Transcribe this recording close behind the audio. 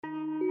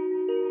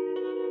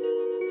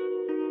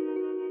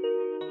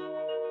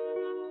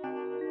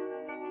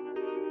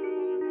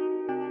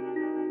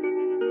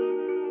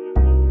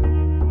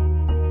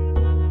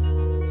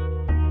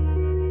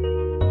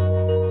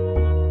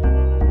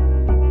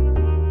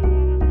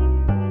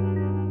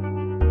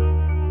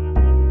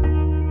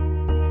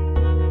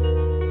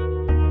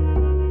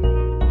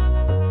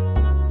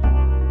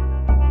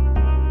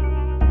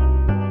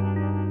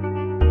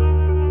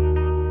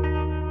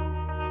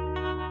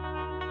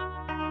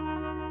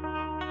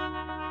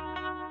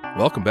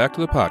Welcome back to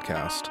the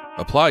podcast.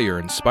 Apply your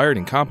inspired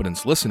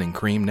incompetence listening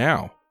cream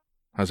now.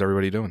 How's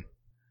everybody doing?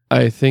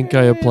 I think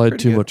I applied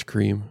too much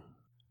cream.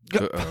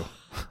 Uh-oh.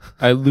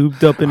 I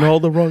lubed up in all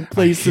the wrong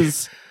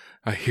places.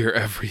 I hear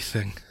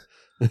everything.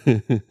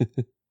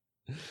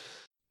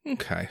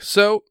 Okay,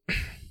 so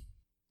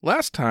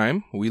last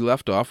time we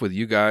left off with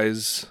you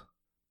guys.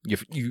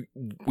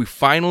 We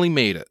finally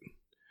made it.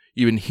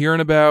 You've been hearing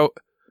about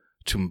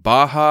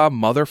Tumbaha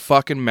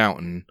motherfucking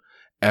Mountain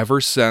ever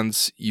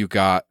since you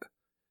got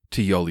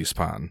to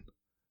Yolispan.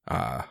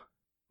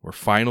 We're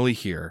finally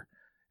here,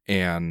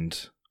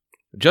 and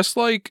just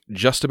like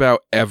just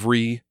about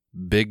every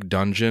big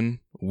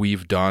dungeon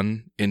we've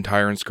done in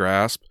Tyrant's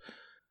Grasp,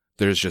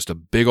 there's just a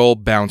big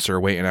old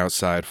bouncer waiting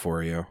outside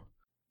for you.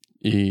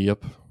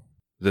 Yep.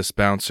 This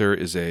bouncer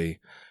is an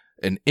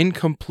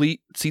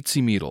incomplete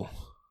Tzitzimeedle.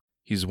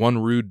 He's one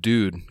rude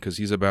dude because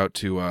he's about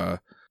to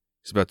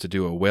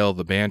do a Wail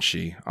the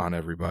Banshee on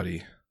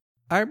everybody.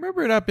 I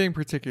remember not being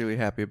particularly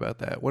happy about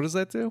that. What does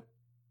that do?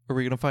 Are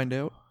we gonna find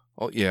out?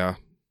 Oh yeah,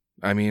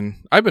 I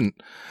mean, I've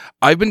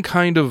been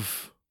kind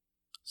of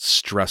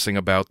stressing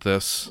about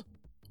this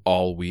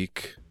all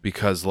week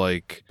because,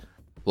 like,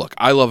 look,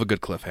 I love a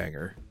good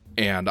cliffhanger,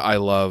 and I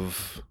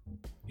love,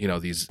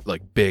 these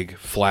like big,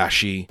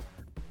 flashy,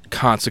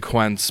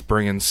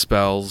 consequence-bringing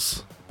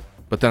spells.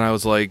 But then I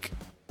was like,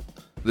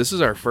 this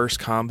is our first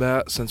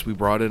combat since we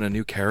brought in a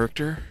new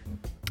character.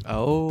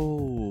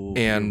 Oh,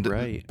 and you're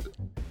right.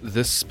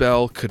 This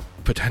spell could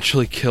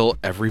potentially kill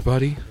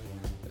everybody.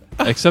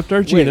 Except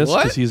Arginus,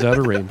 because he's out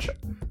of range.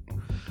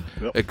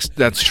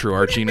 That's true.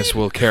 Arginus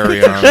will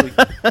carry on.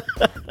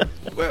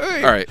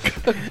 Wait. All right.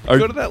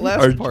 Go to that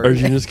last part.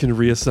 Arginus can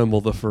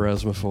reassemble the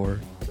Pharasmaphore.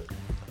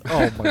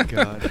 Oh my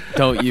god.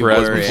 Don't you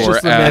Pharasmaphore worry. It's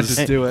just the man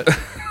to do it.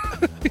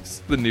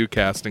 He's the new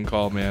casting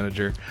call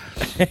manager.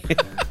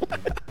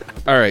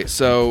 All right,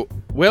 so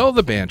Wail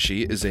the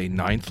Banshee is a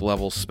 9th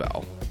level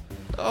spell.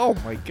 Oh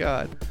my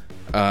god.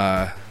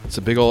 It's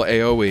a big old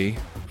AoE,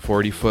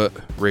 40-foot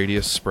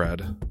radius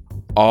spread.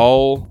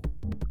 All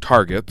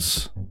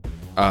targets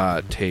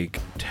take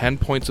 10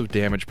 points of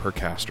damage per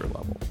caster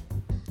level.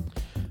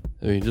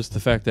 I mean, just the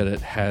fact that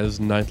it has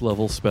 9th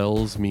level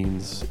spells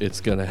means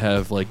it's going to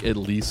have like at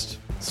least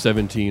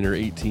 17 or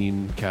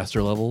 18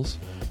 caster levels.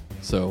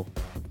 So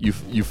you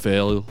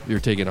fail, you're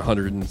taking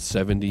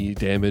 170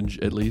 damage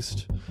at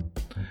least.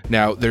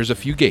 Now, there's a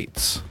few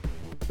gates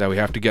that we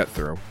have to get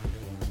through,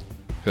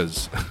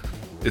 because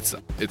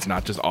it's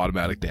not just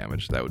automatic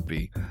damage. That would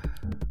be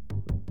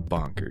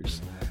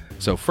bonkers.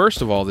 So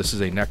first of all, this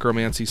is a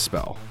necromancy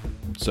spell.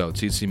 So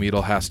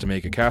Tzitzimeedle has to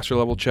make a caster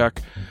level check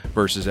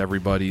versus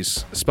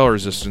everybody's spell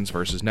resistance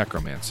versus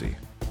necromancy.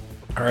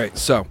 All right,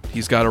 so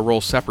he's got to roll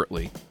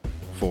separately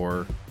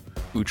for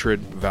Uhtred,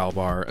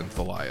 Valbar, and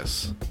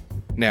Thalias.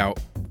 Now,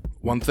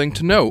 one thing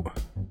to note,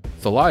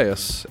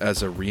 Thalias,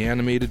 as a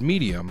reanimated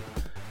medium,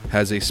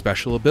 has a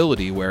special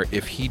ability where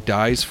if he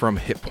dies from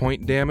hit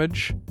point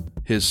damage,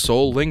 his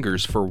soul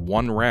lingers for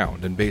 1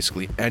 round, and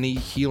basically any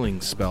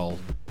healing spell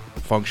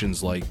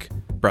functions like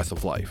Breath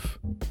of Life.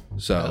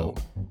 So,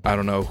 I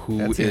don't know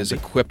who is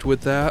equipped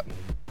with that.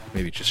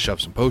 Maybe just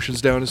shove some potions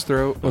down his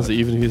throat. Was it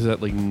even if he's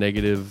at like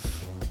negative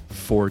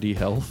 40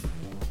 health?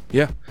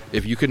 Yeah.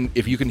 If you can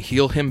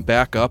heal him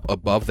back up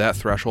above that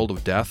threshold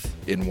of death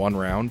in 1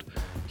 round,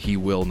 he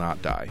will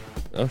not die.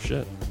 Oh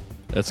shit.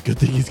 That's a good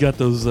thing he's got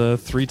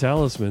those 3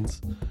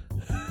 talismans.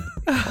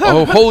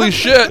 Oh, holy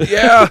shit,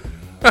 yeah!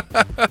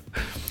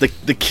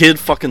 The kid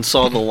fucking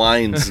saw the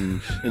lines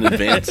in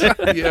advance.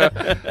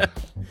 Yeah.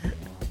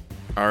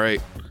 All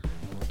right.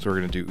 So we're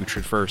going to do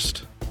Uhtred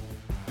first.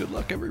 Good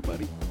luck,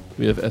 everybody.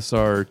 We have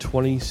SR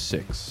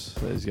 26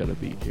 that he's got to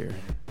beat here.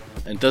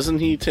 And doesn't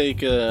he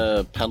take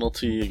a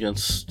penalty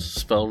against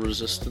spell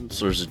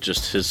resistance, or is it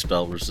just his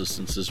spell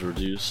resistance is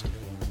reduced?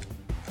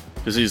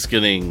 Because he's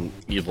getting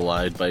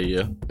evil-eyed by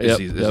you. Is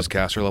his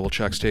caster level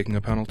checks taking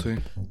a penalty?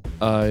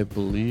 I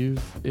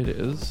believe it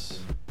is.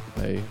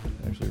 I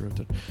actually wrote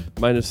that.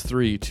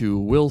 -3 to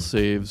will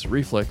saves,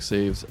 reflex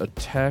saves,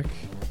 attack,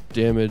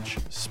 damage,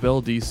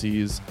 spell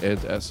DCs,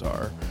 and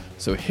SR.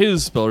 So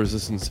his spell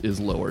resistance is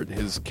lowered.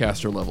 His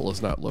caster level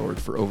is not lowered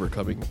for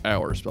overcoming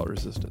our spell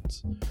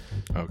resistance.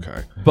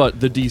 Okay. But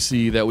the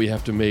DC that we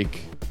have to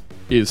make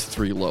is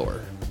 3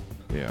 lower.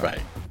 Yeah.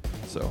 Right.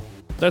 So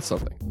that's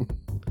something.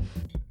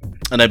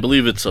 And I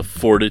believe it's a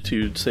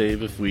fortitude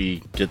save if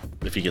he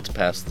gets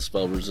past the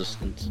spell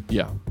resistance.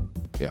 Yeah.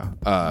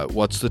 Yeah.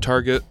 What's the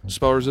target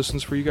spell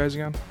resistance for you guys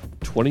again?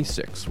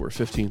 26. We're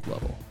 15th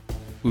level.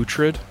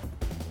 Uhtred,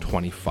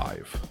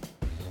 25.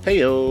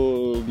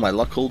 Hey-oh, my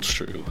luck holds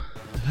true.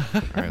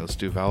 All right, let's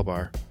do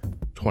Valbar.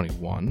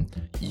 21.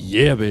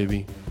 Yeah,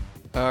 baby.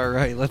 All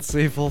right, let's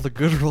save all the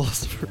good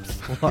rolls for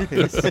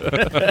Thalias.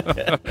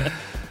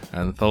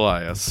 And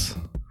Thalias.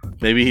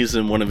 Maybe he's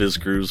in one of his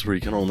grooves where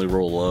he can only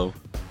roll low.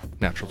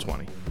 Natural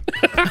 20.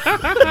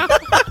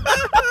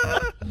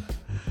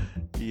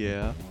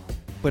 Yeah.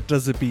 But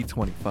does it beat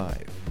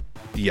 25?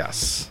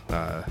 Yes.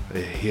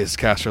 His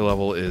caster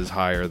level is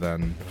higher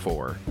than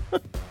 4.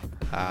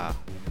 Ah.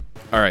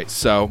 All right,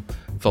 so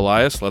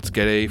Thalias, let's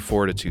get a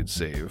fortitude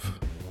save.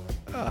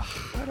 Ugh,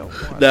 I don't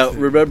want Now, to.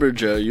 remember,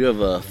 Joe, you have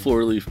a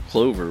 4-leaf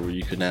clover where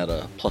you can add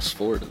a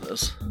 +4 to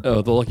this.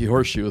 Oh, the lucky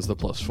horseshoe is the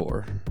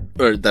 +4.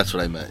 Or that's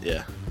what I meant,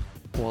 yeah.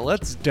 Well,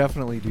 let's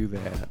definitely do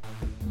that.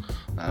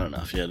 I don't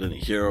know if you had any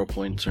hero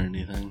points or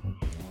anything.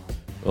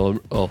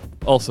 Well,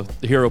 also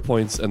the hero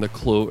points and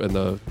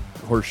the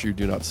horseshoe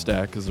do not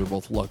stack because they're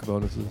both luck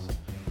bonuses.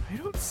 I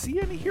don't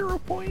see any hero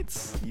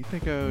points. You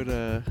think I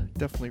would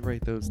definitely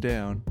write those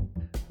down.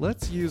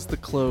 Let's use the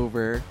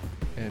clover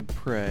and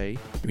pray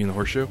You mean the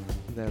horseshoe?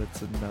 that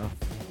it's enough.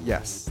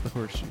 Yes, the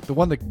horseshoe. The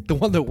one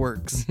that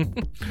works.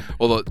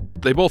 Well,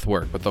 they both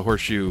work, but the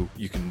horseshoe,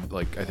 you can,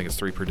 I think it's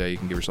 3 per day. You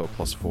can give yourself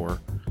a +4.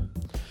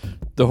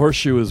 The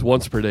horseshoe is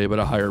once per day, but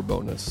a higher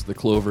bonus. The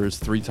clover is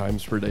 3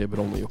 times per day, but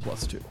only a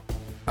 +2.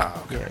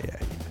 Ah, okay. Yeah.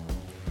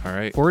 All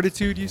right.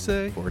 Fortitude, you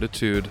say?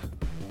 Fortitude.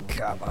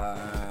 Come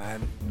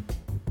on.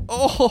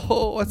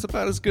 Oh, that's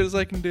about as good as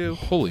I can do.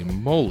 Holy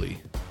moly.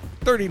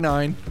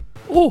 39.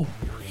 Oh,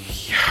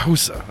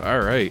 Yowza.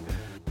 All right.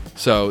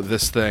 So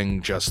this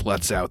thing just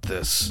lets out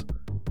this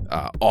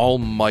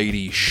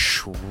almighty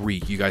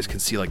shriek. You guys can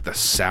see the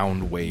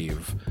sound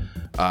wave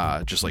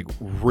just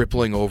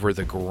rippling over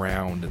the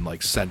ground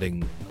and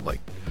sending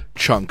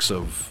chunks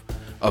of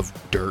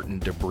dirt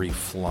and debris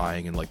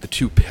flying, and the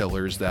 2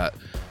 pillars that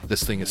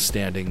this thing is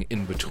standing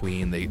in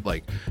between, they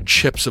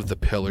chips of the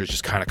pillars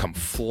just kind of come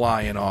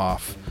flying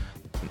off,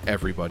 and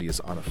everybody is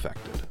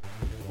unaffected.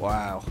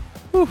 Wow.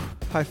 Whew.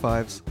 High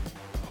fives.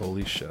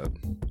 Holy shit.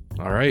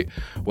 All right.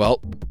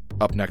 Well,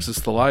 up next is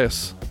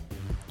Thalias.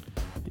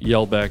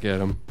 yell back at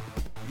him.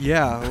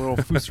 Yeah, a little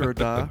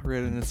Fusroda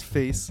right in his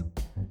face.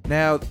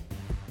 Now,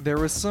 there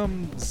was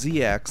some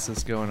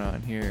Z-axis going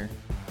on here.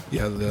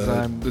 Yeah,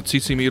 the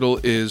tsetse needle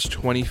is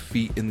 20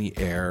 feet in the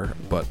air,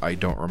 but I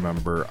don't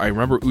remember. I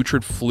remember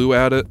Uhtred flew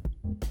at it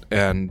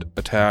and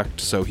attacked,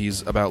 so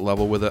he's about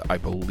level with it. I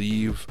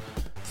believe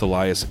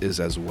Thalias is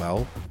as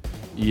well.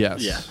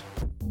 Yes. Yeah.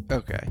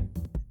 Okay.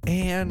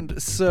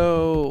 And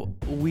so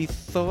we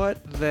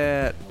thought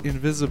that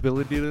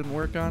invisibility didn't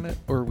work on it,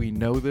 or we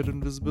know that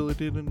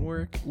invisibility didn't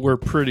work. We're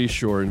pretty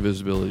sure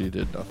invisibility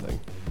did nothing.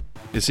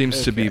 It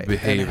seems to be Okay,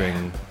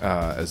 behaving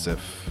as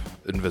if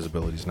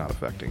invisibility is not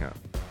affecting it.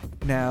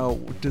 Now,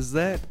 does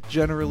that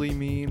generally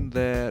mean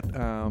that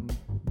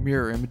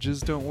mirror images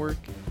don't work?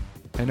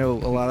 I know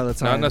a lot of the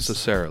times. Not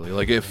necessarily.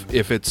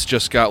 If it's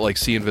just got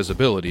see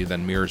invisibility,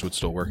 then mirrors would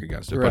still work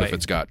against it. But if Right.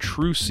 it's got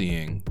true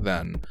seeing,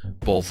 then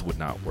both would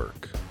not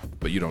work.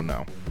 But you don't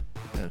know.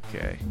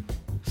 Okay.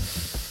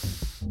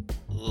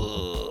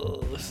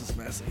 Ugh, this is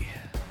messy.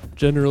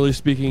 Generally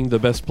speaking, the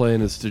best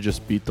plan is to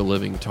just beat the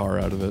living tar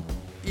out of it.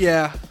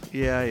 Yeah.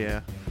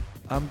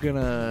 I'm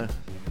gonna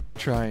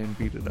try and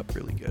beat it up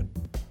really good.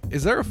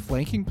 Is there a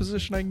flanking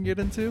position I can get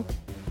into?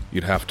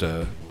 You'd have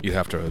to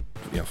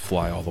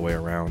fly all the way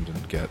around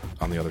and get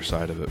on the other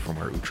side of it from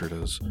where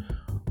Uhtred is.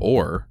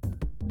 Or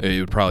it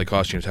would probably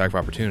cost you an attack of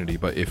opportunity,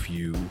 but if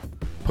you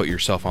put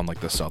yourself on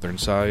the southern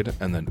side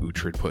and then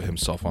Uhtred put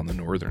himself on the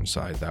northern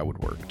side, that would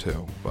work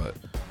too. But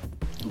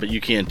you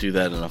can't do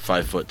that in a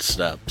 5-foot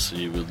step, so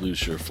you would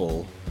lose your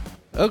full.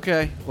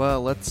 Okay,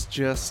 well, let's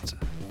just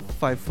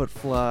 5-foot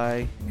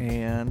fly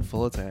and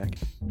full attack.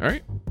 all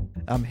right.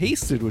 I'm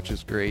hasted, which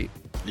is great.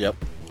 Yep.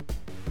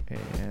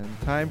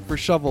 And time for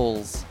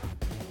shovels.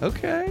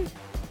 Okay.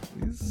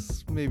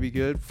 These may be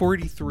good.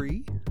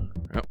 43.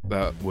 Yep,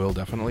 that will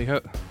definitely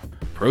hit.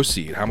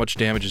 Proceed. How much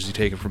damage is he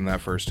taking from that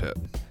first hit?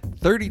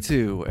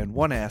 32 and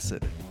 1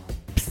 acid.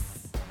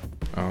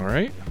 All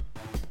right.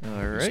 All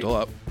He's right. still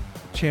up.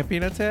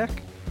 Champion attack.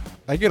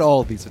 I get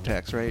all of these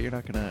attacks, right? You're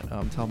not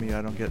gonna tell me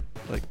I don't get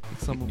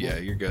some of Yeah,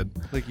 them you're good.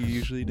 like you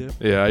usually do.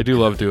 Yeah, I do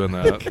love doing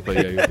that. But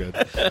yeah, you're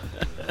good.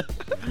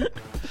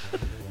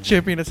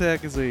 Champion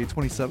attack is a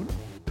 27.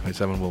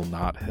 27 will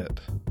not hit.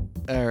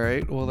 All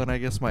right. Well, then I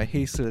guess my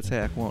hasted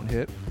attack won't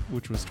hit,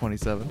 which was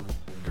 27.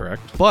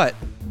 Correct. But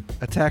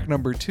attack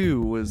number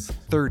 2 was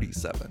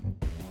 37.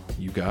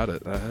 You got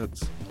it. That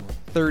hits.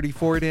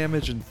 34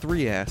 damage and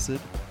 3 acid.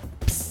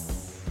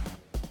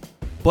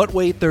 But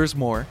wait, there's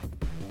more.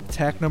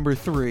 Attack number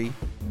 3,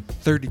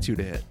 32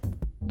 to hit.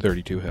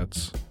 32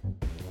 hits.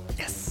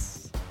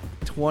 Yes.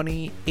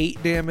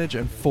 28 damage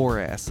and 4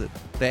 acid.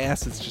 The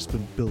acid's just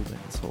been building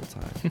this whole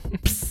time.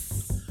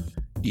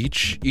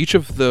 Each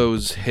of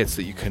those hits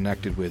that you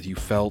connected with, you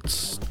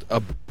felt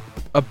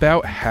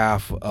about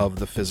half of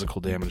the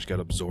physical damage get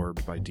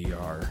absorbed by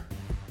DR.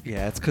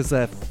 Yeah, it's because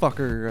that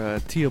fucker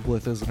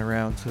Teoblith isn't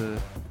around to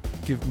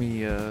give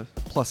me a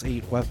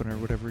 +8 weapon or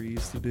whatever he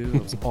used to do.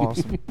 That was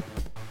awesome.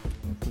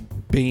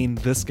 Bane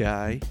this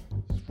guy,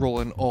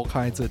 rolling all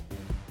kinds of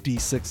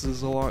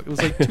D6s along. It was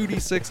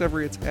 2d6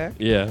 every attack.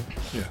 Yeah.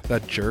 Yeah.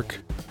 That jerk.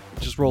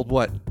 Just rolled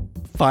what?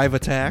 5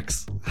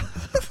 attacks?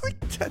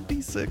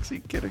 10d6? Are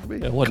you kidding me?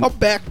 Yeah, what Come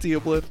back,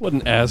 Teoblith. What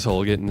an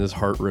asshole getting his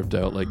heart ripped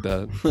out like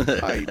that.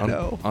 I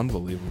know.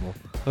 Unbelievable.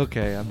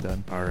 Okay, I'm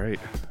done. All right.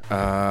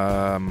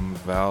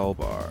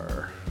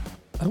 Valbar.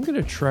 I'm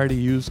going to try to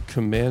use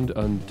Command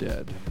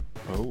Undead.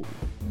 Oh.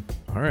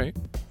 All right.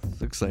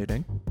 It's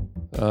exciting.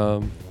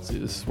 See,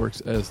 this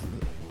works as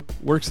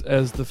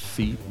the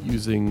feat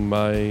using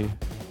my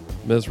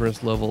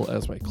Mesmerist level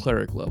as my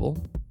Cleric level.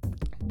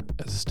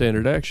 As a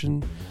standard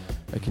action,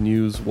 I can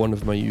use one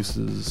of my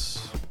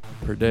uses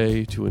per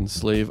day to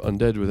enslave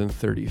undead within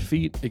 30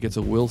 feet. It gets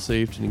a will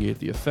save to negate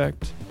the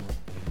effect.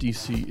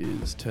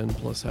 DC is 10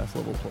 plus half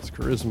level plus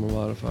charisma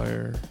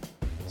modifier.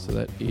 So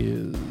that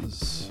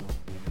is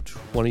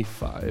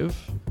 25.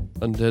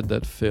 Undead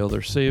that fail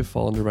their save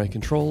fall under my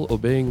control,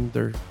 obeying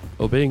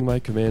my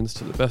commands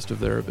to the best of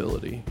their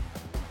ability.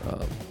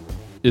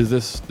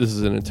 This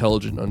is an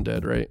intelligent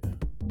undead, right?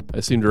 I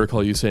seem to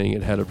recall you saying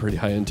it had a pretty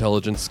high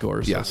intelligence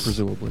score, so yes.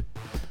 Presumably.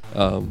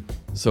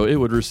 So it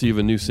would receive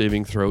a new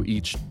saving throw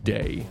each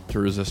day to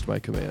resist my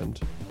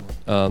command.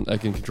 I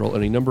can control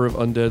any number of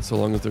undead so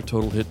long as their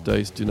total hit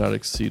dice do not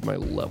exceed my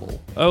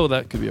level. Oh,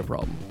 that could be a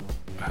problem.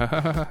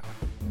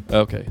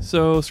 Okay,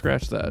 so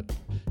scratch that.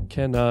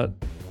 Cannot.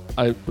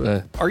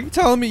 Are you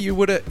telling me you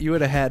would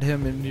have had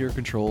him in your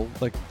control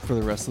like for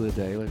the rest of the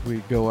day? Like we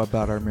go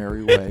about our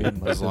merry way,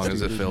 and As long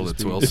as it failed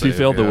its will If save. you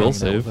failed the yeah. will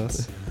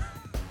save.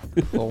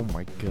 Oh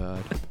my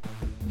god.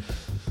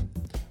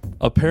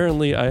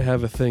 Apparently, I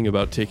have a thing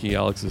about taking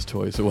Alex's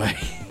toys away.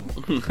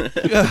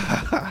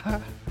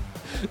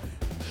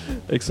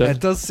 Except It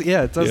does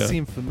Yeah.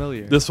 seem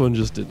familiar. this one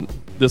just didn't.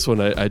 This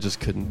one I just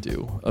couldn't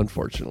do,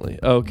 unfortunately.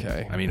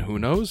 Okay. I mean, who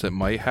knows? It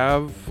might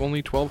have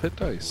only 12 hit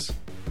dice.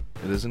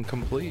 It isn't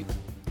complete.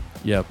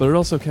 Yeah, but it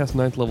also casts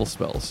 9th level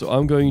spells, so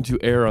I'm going to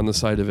err on the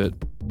side of it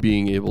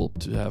being able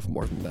to have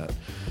more than that.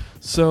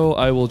 So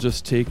I will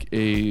just take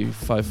a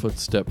 5-foot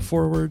step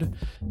forward,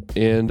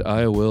 and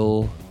I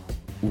will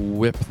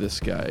whip this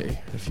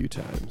guy a few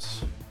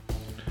times.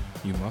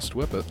 You must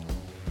whip it.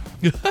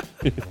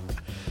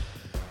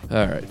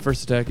 Alright,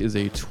 first attack is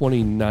a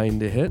 29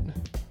 to hit.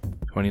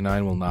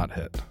 29 will not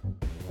hit.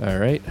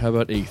 Alright, how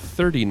about a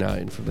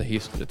 39 from the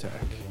hasted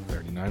attack?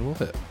 39 will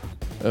hit.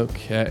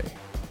 Okay,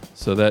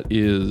 so that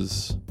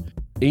is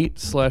 8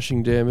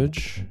 slashing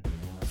damage,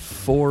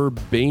 4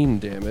 bane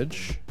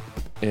damage,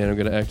 and I'm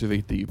going to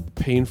activate the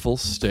painful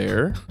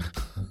stare.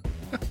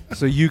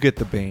 So you get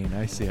the bane.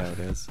 I see how it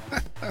is.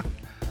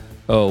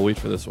 Oh, wait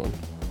for this one.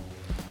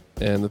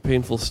 And the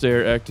painful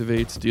stare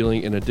activates,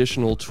 dealing an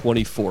additional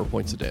 24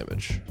 points of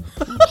damage.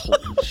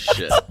 Holy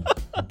shit.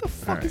 What the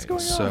fuck All is right,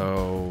 going on?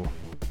 so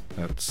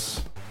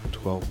that's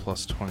 12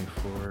 plus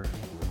 24.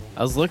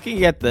 I was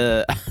looking at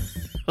the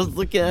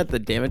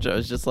damage. I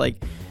was just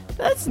like,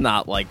 that's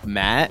not like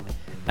Matt.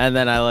 And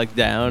then I looked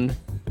down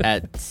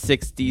at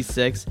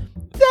 66.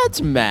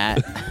 That's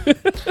Matt.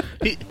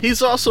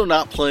 He's also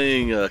not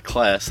playing a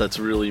class that's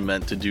really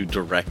meant to do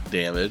direct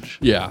damage.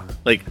 Yeah.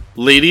 Like,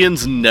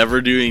 Ladian's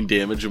never doing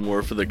damage in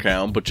War for the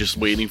Crown, but just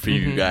waiting for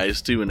you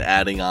guys to and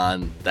adding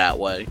on that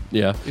way.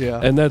 Yeah. Yeah.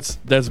 And that's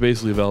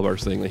basically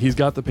Valbar's thing. Like, he's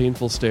got the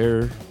painful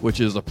stare, which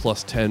is a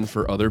plus 10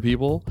 for other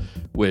people,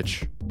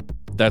 which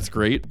that's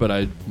great, but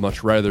I'd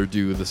much rather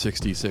do the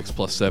 66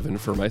 plus 7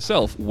 for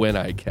myself when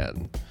I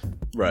can.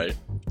 Right.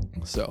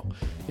 So,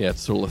 yeah,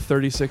 it's a total of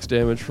 36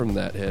 damage from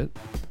that hit.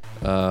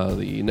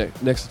 The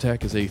next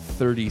attack is a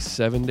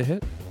 37 to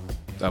hit.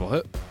 That'll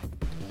hit.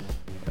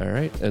 All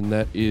right, and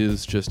that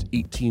is just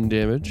 18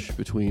 damage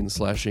between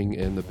slashing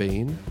and the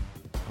bane.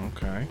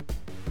 Okay.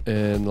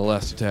 And the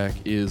last attack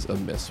is a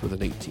miss with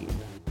an 18.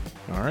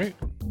 All right.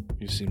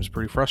 He seems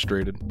pretty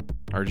frustrated.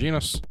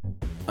 Arginus.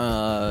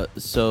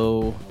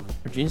 So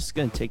Arginus is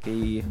gonna take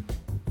a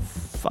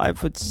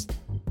 5-foot.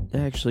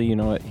 Actually, you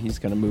know what? He's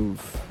gonna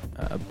move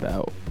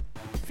about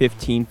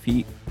 15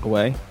 feet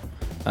away,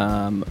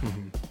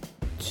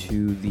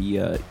 to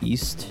the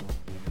east,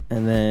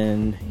 and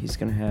then he's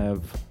gonna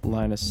have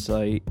line of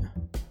sight.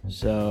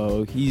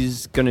 So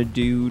he's gonna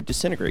do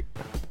disintegrate.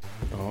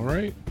 All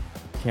right.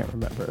 Can't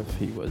remember if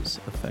he was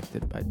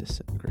affected by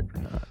disintegrate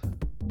or not.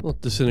 Well,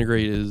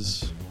 disintegrate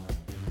is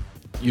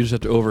you just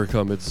have to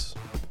overcome its.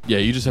 Yeah,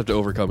 you just have to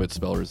overcome its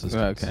spell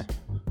resistance. Okay.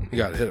 You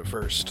got to hit it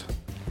first.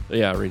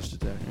 Yeah, ranged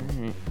attack.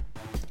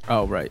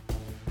 Oh, right.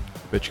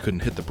 Bet you couldn't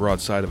hit the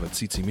broadside of a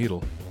tsetse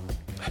needle.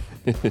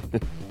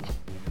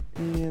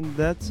 And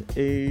that's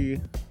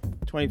a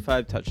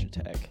 25 touch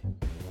attack.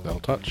 That'll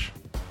touch.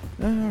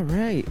 All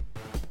right.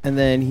 And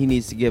then he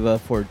needs to give a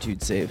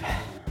fortitude save.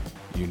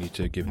 You need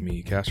to give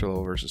me caster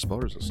level versus spell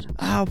resistance.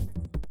 Oh,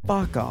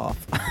 fuck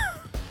off.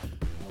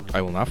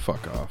 I will not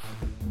fuck off.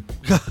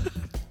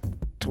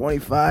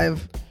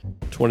 25.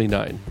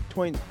 29.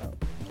 20.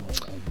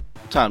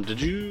 Tom,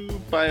 did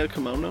you buy a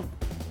kimono?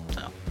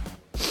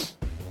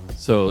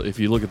 So if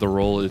you look at the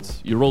roll,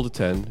 you rolled a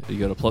 10, you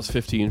got a plus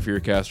 15 for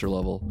your caster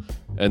level,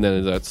 and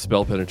then that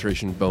spell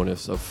penetration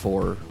bonus of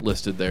 4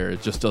 listed there.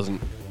 It just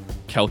doesn't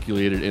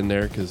calculate it in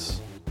there because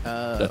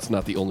that's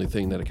not the only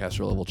thing that a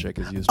caster level check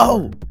is used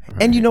Oh, for.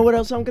 and you know what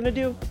else I'm going to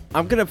do?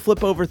 I'm going to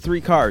flip over 3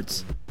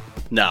 cards.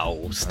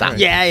 No, stop. Right.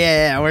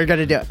 Yeah. We're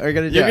going to do it. We're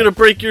going to do You're it. gonna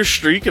break your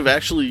streak of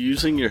actually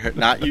using your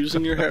not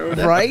using your hero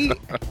deck? Right?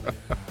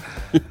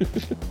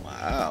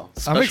 Wow. I'm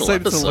Special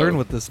excited episode. to learn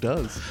what this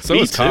does. So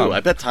Me is too. Tom. I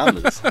bet Tom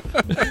is.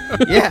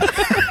 Yeah.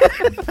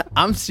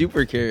 I'm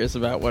super curious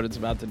about what it's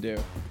about to do.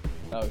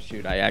 Oh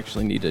shoot! I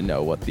actually need to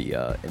know what the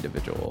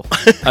individual.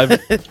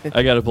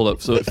 I got it pulled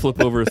up. So flip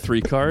over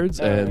 3 cards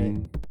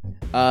and.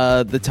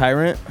 The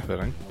Tyrant.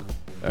 Fitting.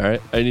 All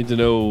right. I need to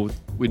know.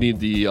 We need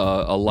the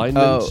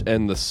alignment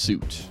and the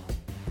suit.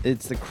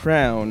 It's the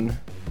crown,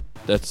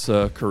 That's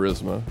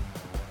charisma.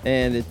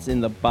 and it's in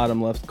the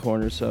bottom left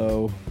corner.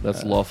 So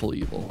That's lawful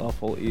evil.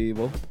 awful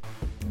evil.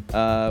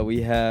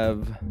 We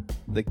have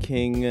the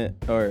king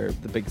or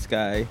the big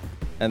sky,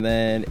 and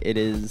then it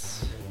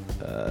is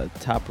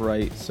top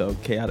right. So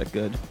chaotic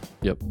good.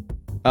 Yep.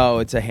 Oh,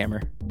 it's a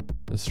hammer,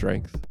 The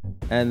strength.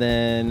 and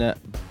then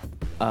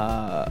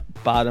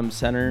bottom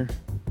center.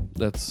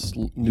 That's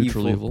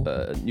neutral evil.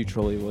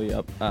 Neutral evil.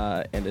 Yep.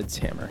 And it's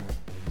hammer.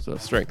 So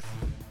strength.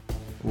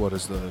 What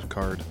is the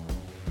card?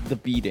 The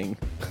beating.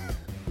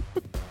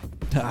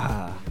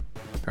 Ah.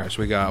 All right,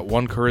 so we got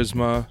 1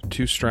 charisma,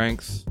 2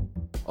 strength,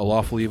 a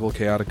lawful evil,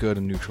 chaotic good,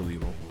 and neutral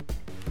evil.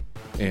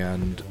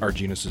 And our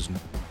genus is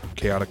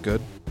chaotic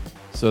good.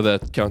 So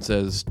that counts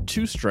as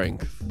 2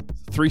 strength,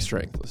 3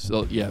 strength.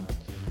 So yeah.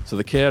 So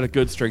the chaotic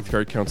good strength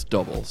card counts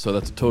double. So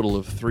that's a total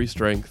of 3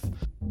 strength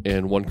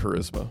and 1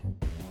 charisma.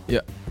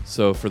 Yeah.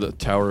 So for the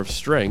Tower of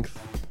Strength,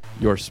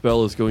 your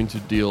spell is going to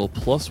deal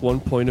plus 1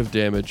 point of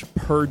damage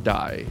per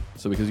die.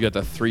 So because you got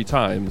that 3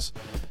 times,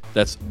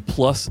 that's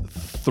plus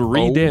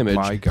 3 Oh my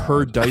damage God.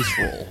 per dice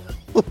roll.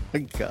 Oh my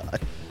god.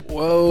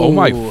 Whoa. Oh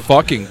my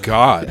fucking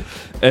god.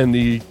 And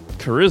the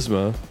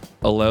charisma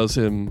allows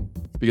him,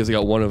 because he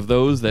got one of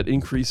those, that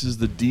increases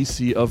the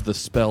DC of the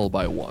spell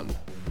by 1.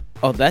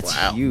 Oh, that's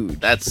Wow, huge.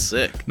 that's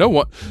sick. No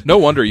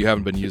wonder you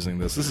haven't been using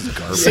this. This is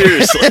garbage.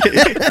 Seriously.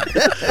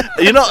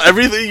 You know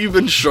everything you've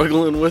been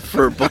struggling with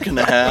for a book and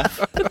a half?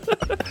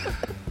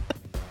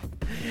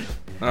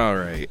 All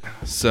right.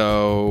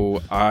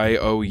 So I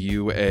owe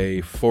you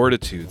a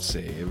fortitude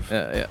save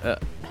yeah.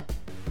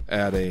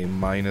 at a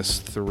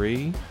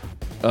 -3.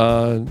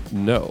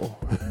 No.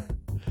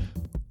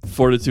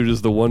 Fortitude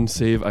is the one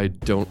save I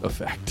don't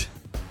affect.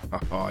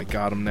 Oh, I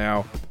got him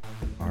now.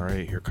 All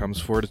right, here comes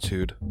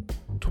fortitude.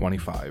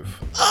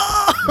 25.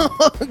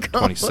 Oh,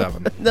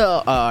 27.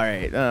 No, all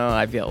right. No,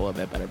 I feel a little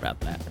bit better about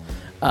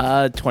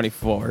that.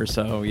 24.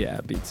 So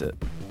yeah, beats it.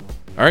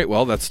 All right,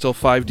 well, that's still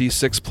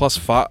 5d6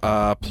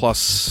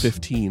 plus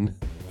 15.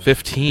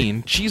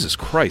 15. Jesus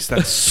Christ,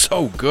 that's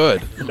so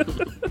good.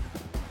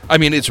 I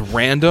mean, it's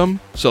random,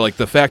 so like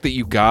the fact that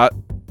you got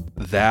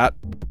that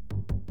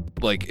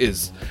like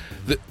is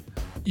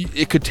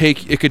it could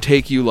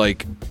take you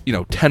like,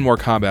 10 more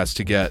combats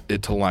to get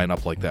it to line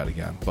up like that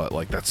again, but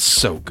like that's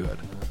so good.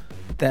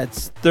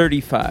 That's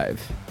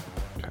 35.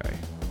 Okay.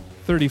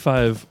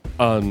 35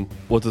 on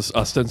what is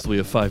ostensibly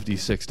a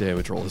 5d6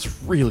 damage roll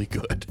is really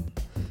good.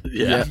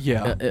 Yeah.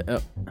 Yeah,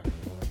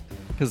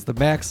 because the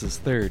max is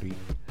 30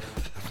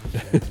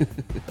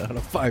 out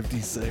of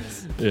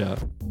 5d6. Yeah.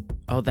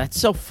 Oh, that's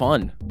so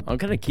fun. I'm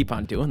gonna keep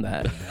on doing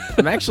that.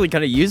 I'm actually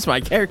gonna use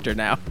my character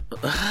now.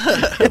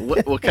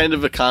 What kind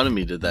of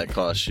economy did that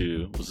cost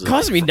you? Was it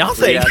Cost me free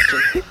nothing.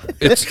 action?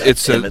 It's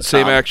Damn the it,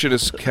 same Tom. action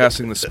as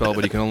casting the spell,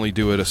 but you can only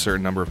do it a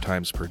certain number of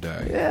times per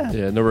day. Yeah.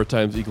 Yeah, number of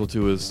times equal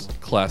to his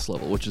class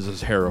level, which is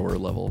his harrower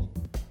level.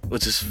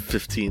 Which is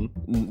 15.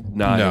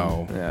 9.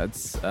 No. Yeah,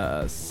 it's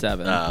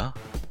 7 Uh,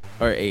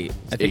 or 8.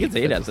 I think it's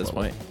 8 at this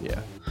point. Yeah.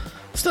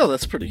 still,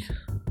 that's pretty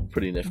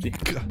nifty.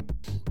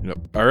 Yep.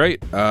 All right.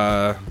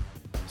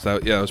 So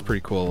yeah, that was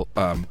pretty cool.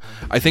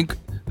 I think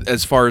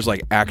as far as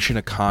like action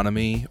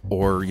economy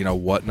or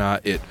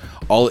whatnot,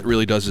 all it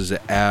really does is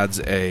it adds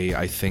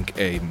I think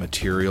a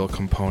material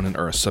component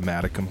or a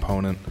somatic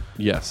component.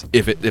 Yes.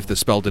 If the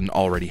spell didn't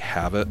already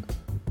have it,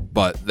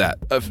 but that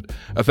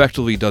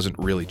effectively doesn't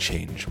really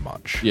change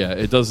much. Yeah,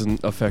 it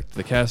doesn't affect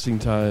the casting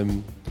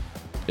time,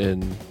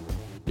 and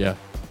yeah,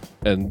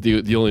 and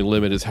the only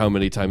limit is how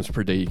many times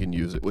per day you can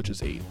use it, which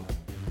is 8.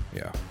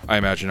 Yeah. I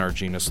imagine our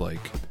genus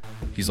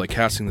he's like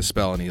casting the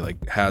spell and he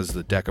like has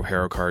the deck of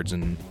hero cards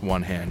in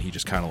one hand. He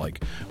just kind of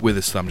like with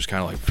his thumb just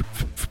kind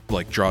of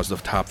like draws the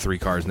top 3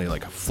 cards and they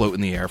like float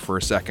in the air for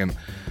a second.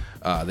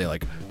 They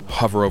like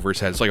hover over his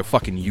head. It's like a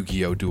fucking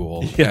Yu-Gi-Oh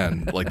duel. Yeah.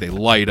 And like they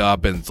light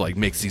up and it's like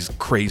makes these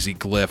crazy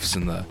glyphs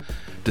and the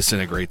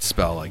disintegrate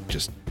spell like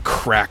just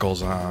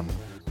crackles on.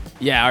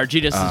 Yeah, our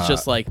genus is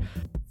just like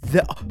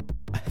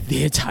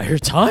the entire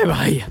time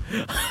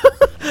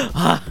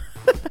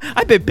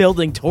I've been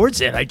building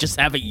towards it. I just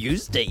haven't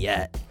used it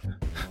yet.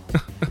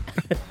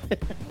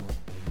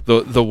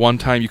 The one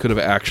time you could have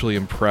actually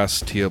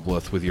impressed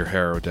Teoblith with your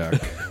hero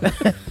deck.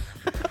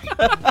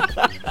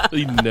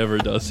 He never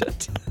does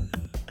it.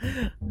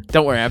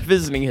 Don't worry, I'm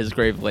visiting his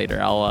grave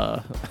later.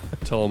 I'll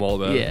Tell him all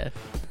about it.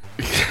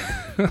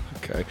 yeah.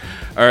 Okay.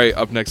 All right,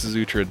 up next is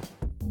Uhtred.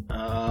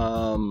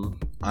 I'm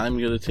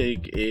gonna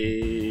take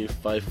a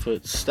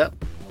 5-foot step,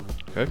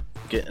 Okay.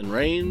 get in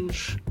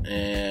range,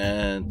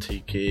 and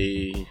take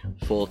a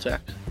full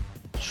attack.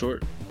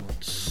 Short,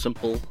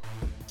 simple.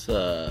 It's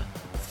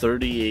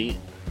 38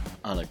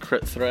 on a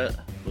crit threat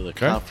with a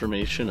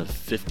confirmation of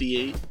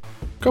 58.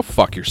 Go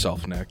fuck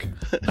yourself, Nick.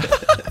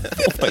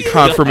 A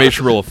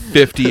confirmation roll of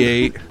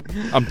 58.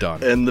 I'm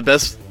done. And the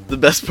best The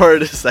best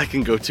part is I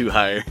can go 2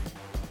 higher.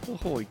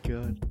 Oh my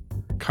god.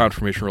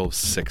 Confirmation roll of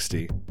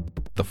 60.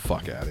 The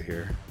fuck out of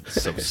here.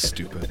 So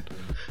stupid.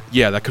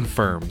 Yeah, that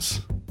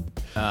confirms.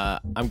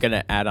 I'm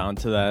gonna add on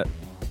to that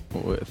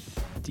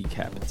with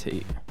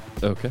decapitate.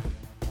 Okay.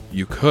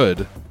 You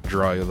could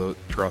draw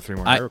 3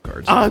 more hero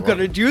cards. if you I'm want.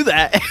 gonna do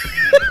that.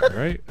 All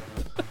right.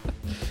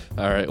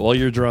 All right. While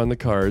you're drawing the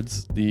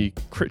cards, the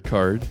crit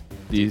card.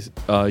 These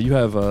you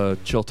have a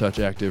chill touch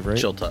active, right?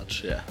 Chill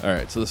touch, yeah. All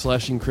right. So the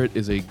slashing crit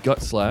is a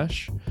gut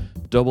slash,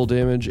 double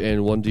damage, and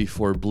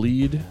 1d4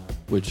 bleed,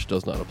 which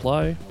does not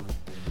apply.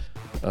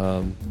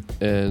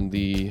 And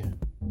the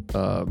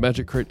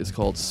magic crit is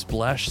called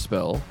splash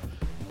spell,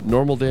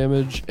 normal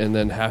damage, and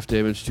then half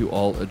damage to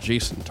all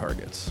adjacent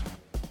targets.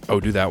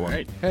 Oh, do that one. All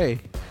right. Hey,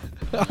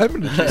 I'm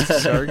an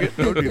adjacent target.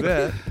 Don't do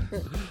that.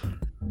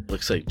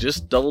 Looks like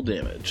just double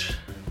damage.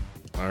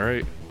 All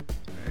right.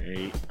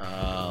 Alright.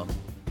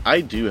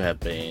 I do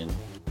have Bane.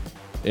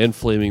 And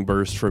flaming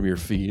burst from your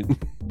feet.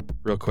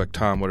 Real quick,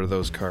 Tom, what are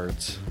those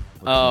cards?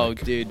 Oh,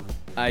 dude,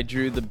 I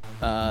drew the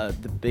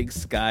big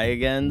sky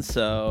again,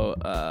 so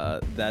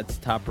that's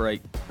top right.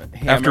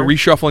 Hammer. After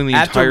reshuffling the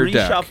After entire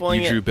deck,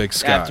 reshuffling you drew Big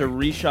Sky. After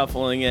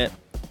reshuffling it,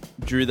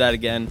 drew that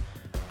again.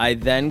 I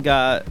then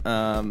got.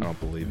 I don't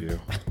believe you.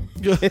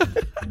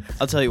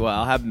 I'll tell you what.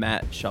 I'll have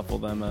Matt shuffle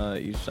them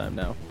each time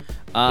now.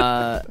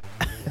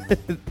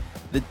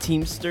 The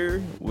Teamster,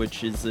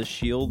 which is the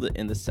shield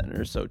in the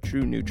center, so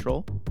true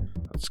neutral.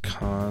 That's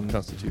con.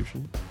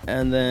 Constitution.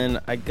 And then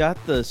I got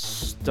the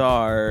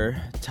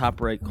star top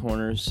right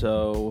corner,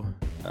 so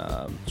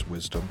It's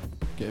wisdom.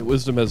 Okay,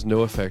 wisdom has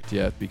no effect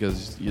yet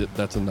because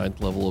that's a 9th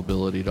level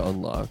ability to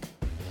unlock.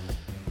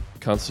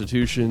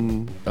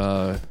 Constitution,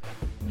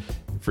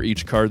 for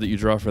each card that you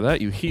draw for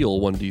that, you heal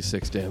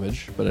 1d6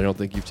 damage, but I don't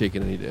think you've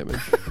taken any damage.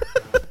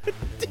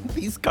 dude,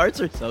 these cards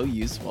are so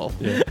useful.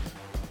 Yeah.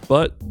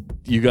 But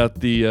you got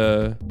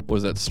the, what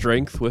was that,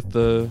 strength with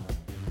the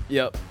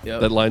Yep.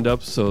 that lined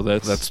up, so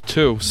That's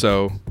 2,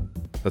 so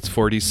that's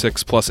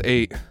 4d6 plus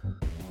 8.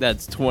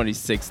 That's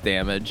 26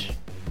 damage.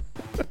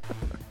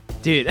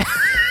 Dude,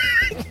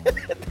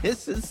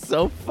 this is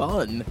so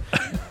fun.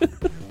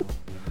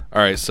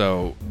 All right,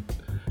 so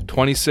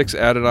 26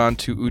 added on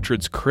to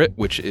Uhtred's crit,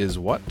 which is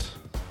what?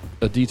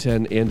 a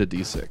d10 and a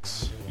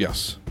d6.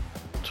 Yes.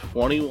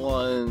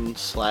 21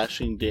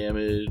 slashing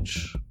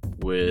damage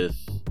with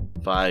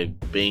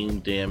 5 Bane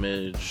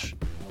damage,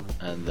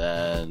 and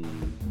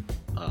then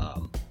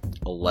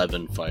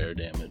 11 fire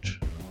damage.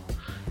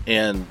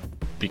 And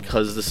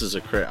because this is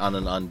a crit on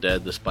an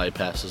undead, this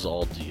bypasses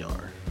all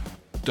DR.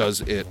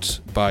 Does it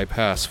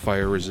bypass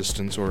fire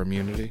resistance or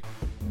immunity?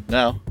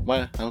 No,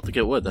 why? I don't think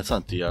it would. That's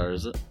not DR,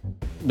 is it?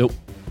 Nope.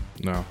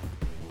 No.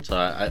 So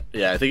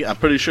I'm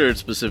pretty sure it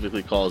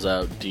specifically calls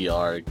out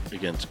DR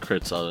against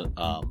crits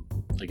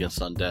against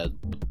undead.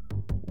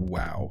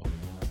 Wow.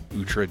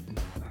 Uhtred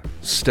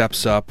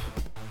steps up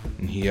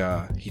and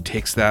he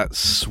takes that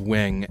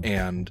swing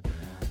and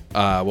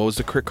what was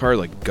the crit card?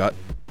 Like gut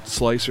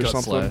slice or Gut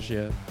something? slash,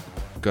 yeah.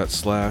 Gut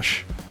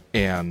slash.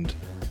 And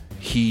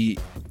he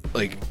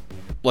like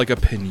a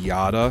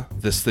pinata,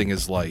 this thing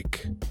is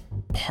like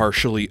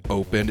partially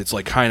opened. It's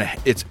like kind of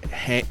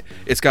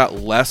it's got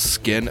less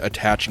skin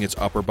attaching its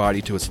upper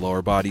body to its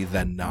lower body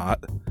than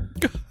not.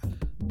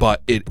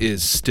 But it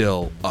is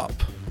still up.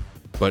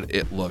 But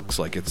it looks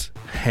like it's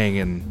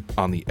hanging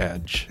on the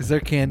edge. Is there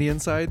candy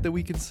inside that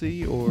we can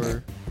see,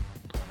 or?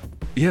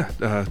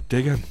 Yeah,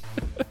 dig in.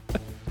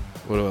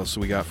 What else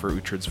we got for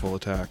Uhtred's full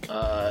attack?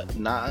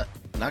 Not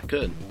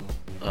good.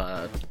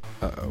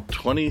 Uh-oh.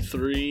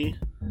 23,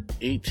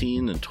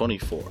 18, and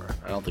 24.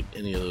 I don't think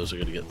any of those are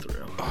going to get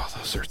through. Oh,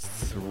 those are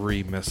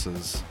 3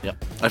 misses.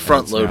 Yep. I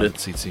front loaded.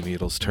 CC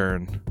Needle's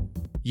turn.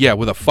 Yeah,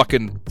 with a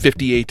fucking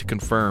 58 to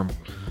confirm.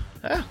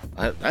 Yeah,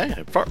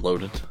 I front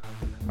loaded.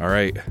 All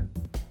right.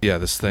 Yeah,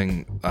 this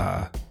thing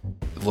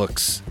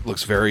looks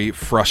very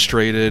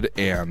frustrated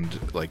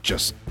and like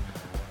just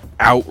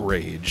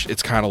outraged.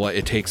 It's kind of like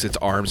it takes its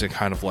arms and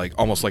kind of like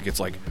almost like it's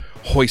like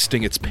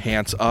hoisting its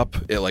pants up.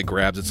 It like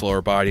grabs its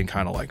lower body and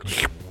kind of like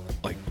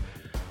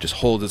just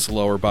holds its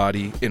lower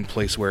body in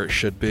place where it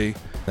should be.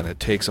 Then it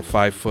takes a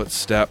 5-foot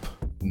step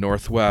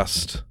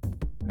northwest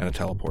and it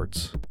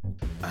teleports.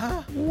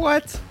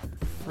 What?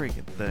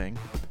 Freaking thing.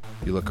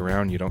 You look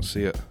around, you don't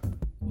see it.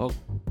 Well,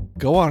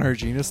 go on,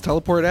 Arginus.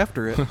 Teleport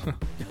after it.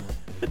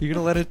 You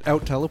gonna let it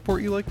out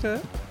teleport you like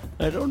that?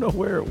 I don't know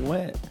where it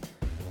went.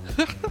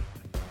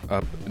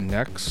 Up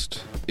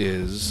next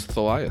is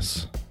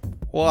Thalias.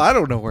 Well, I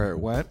don't know where it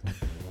went.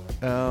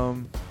 I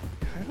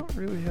don't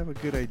really have a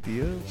good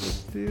idea of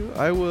what to do.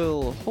 I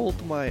will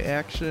hold my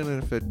action,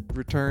 and if it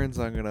returns,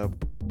 I'm gonna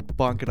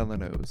bonk it on the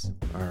nose.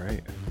 All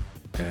right.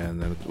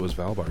 And then it was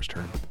Valbar's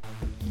turn.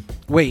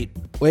 Wait.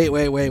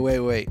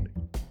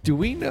 Do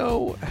we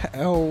know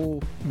how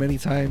many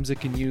times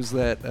it can use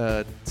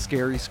that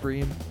scary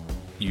scream?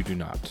 You do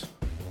not.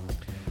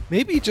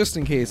 Maybe just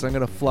in case, I'm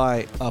going to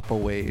fly up a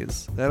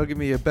ways. That'll give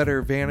me a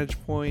better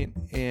vantage point,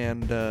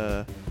 and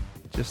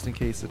just in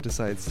case it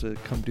decides to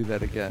come do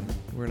that again,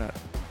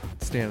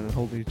 it's standing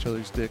holding each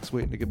other's dicks,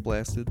 waiting to get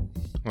blasted.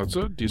 That's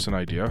a decent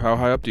idea. How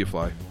high up do you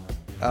fly?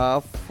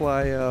 I'll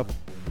fly up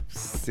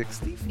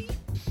 60 feet.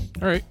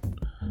 All right.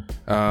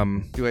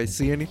 Do I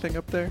see anything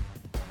up there?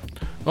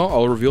 Well,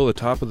 I'll reveal the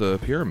top of the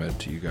pyramid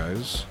to you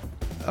guys.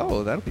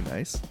 Oh, that'll be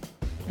nice.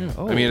 Yeah.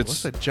 Oh, I mean, it's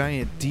what's a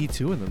giant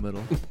D2 in the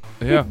middle?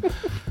 yeah.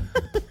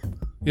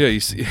 Yeah, you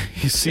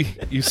see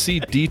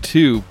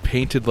D2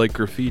 painted like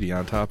graffiti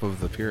on top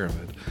of the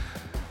pyramid.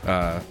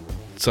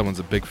 Someone's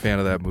a big fan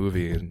of that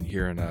movie, and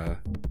here in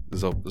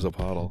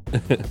Zopotl.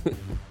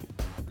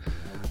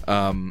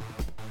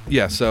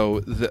 Yeah,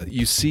 so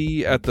you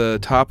see at the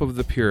top of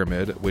the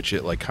pyramid, which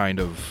it like kind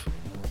of,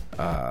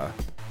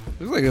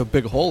 There's like a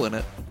big hole in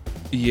it.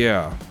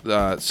 yeah.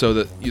 So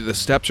the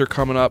steps are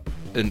coming up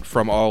and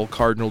from all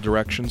cardinal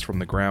directions, from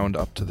the ground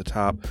up to the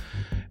top,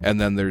 and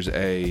then there's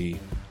a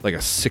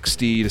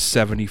 60 to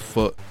 70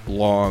 foot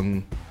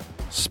long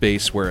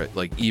space where it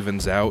like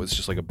evens out. It's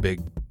just like a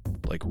big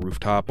like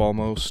rooftop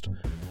almost,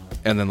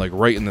 and then like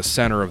right in the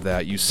center of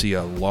that you see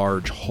a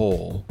large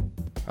hole.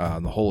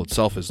 The hole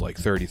itself is like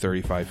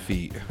 35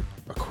 feet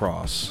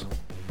across,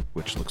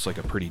 which looks like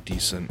a pretty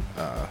decent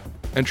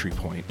entry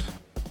point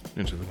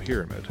into the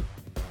pyramid,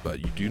 but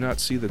you do not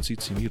see the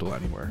tsetse needle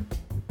anywhere.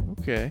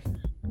 Okay.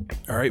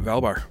 All right,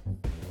 Valbar.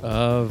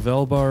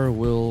 Valbar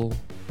will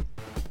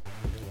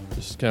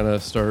just kind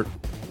of start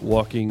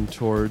walking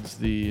towards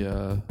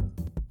the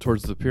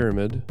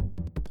pyramid.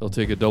 He'll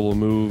take a double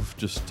move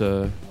just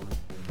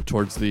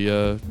towards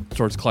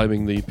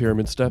climbing the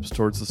pyramid steps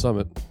towards the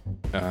summit.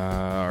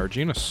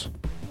 Arginus.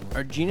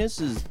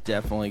 Arginus is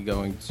definitely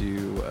going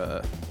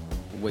to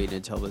wait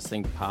until this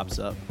thing pops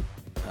up.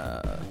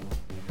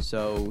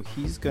 So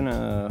he's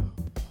gonna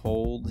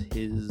hold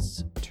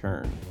his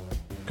turn.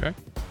 Okay.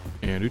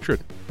 And Uhtred.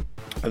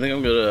 I think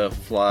I'm gonna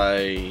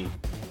fly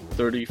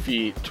 30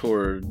 feet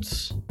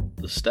towards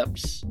the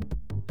steps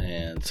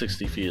and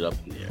 60 feet up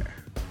in the air.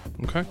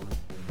 Okay.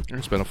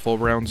 It's been a full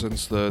round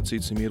since the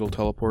tsetse needle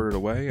teleported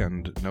away,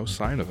 and no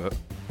sign of it.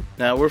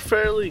 Now, we're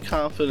fairly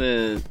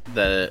confident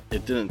that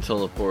it didn't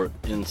teleport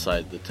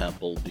inside the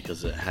temple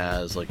because it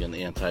has like an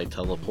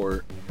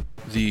anti-teleport,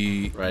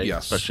 right?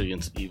 Yes. Especially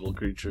against evil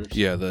creatures.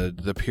 Yeah,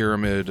 the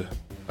pyramid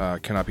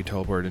cannot be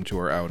teleported into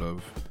or out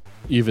of.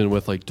 Even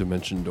with like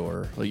Dimension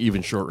Door, like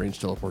even short range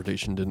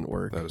teleportation didn't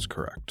work. That is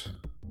correct.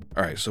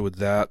 All right, so with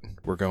that,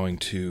 we're going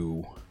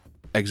to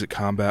exit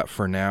combat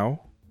for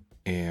now.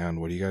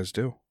 And what do you guys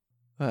do?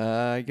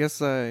 I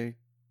guess I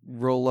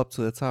roll up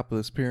to the top of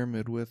this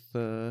pyramid with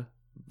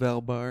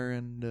Valbar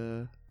and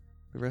the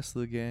rest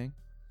of the gang.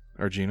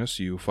 Arginus,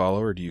 you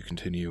follow, or do you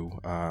continue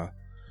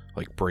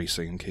like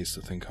bracing in case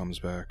the thing comes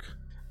back?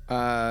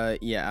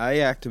 Yeah, I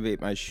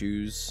activate my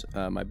shoes,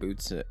 my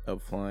boots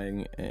of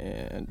flying,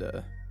 and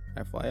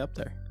I fly up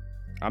there.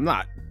 I'm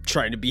not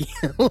trying to be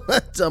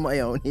left on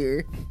my own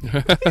here.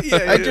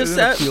 I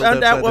just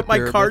found out what my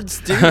cards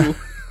do.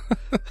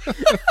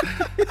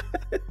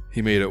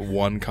 He made it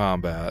one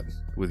combat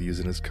with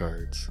using his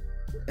cards.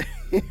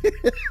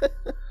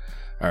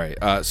 All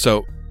right,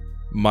 so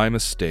my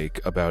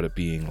mistake about it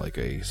being like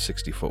a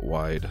 60-foot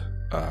wide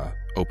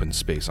open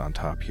space on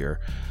top here.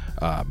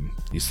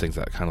 These things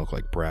that kind of look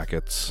like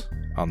brackets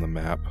on the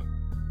map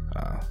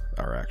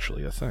are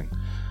actually a thing.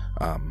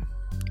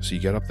 So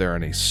you get up there,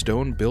 and a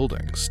stone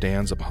building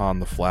stands upon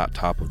the flat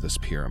top of this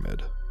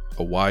pyramid.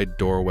 A wide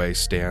doorway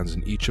stands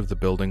in each of the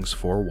building's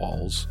four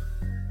walls,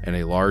 and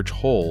a large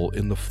hole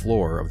in the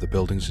floor of the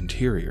building's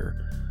interior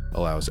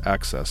allows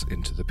access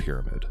into the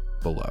pyramid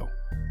below.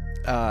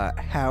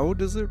 How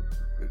does it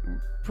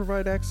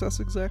provide access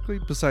exactly,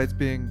 besides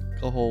being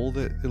a hole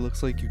that it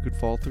looks like you could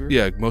fall through?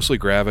 Yeah, mostly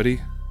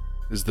gravity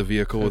is the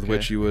vehicle with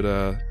which you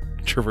would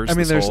traverse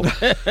this hole.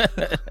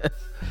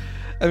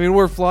 I mean,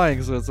 we're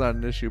flying, so it's not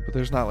an issue, but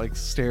there's not like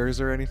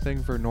stairs or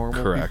anything for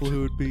normal Correct. people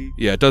who would be...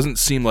 Yeah, it doesn't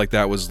seem like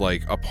that was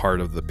like a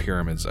part of the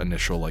pyramid's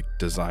initial like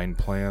design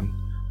plan.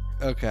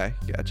 Okay,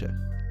 gotcha.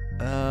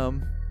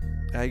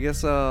 I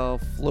guess I'll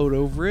float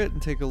over it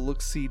and take a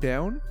look-see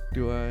down.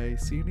 Do I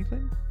see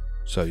anything?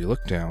 So you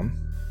look down,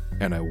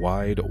 and a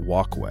wide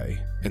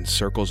walkway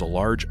encircles a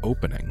large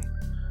opening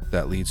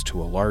that leads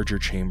to a larger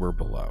chamber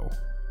below.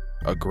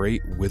 A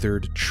great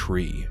withered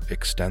tree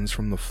extends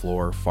from the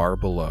floor far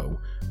below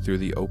through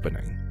the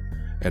opening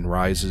and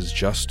rises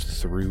just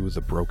through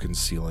the broken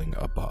ceiling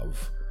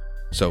above.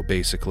 So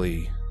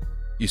basically,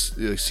 you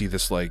see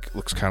this like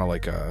looks kind of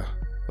like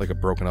a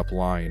broken up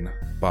line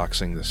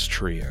boxing this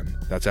tree in.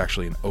 That's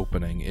actually an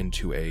opening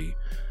into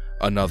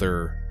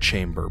another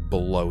chamber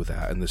below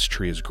that, and this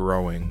tree is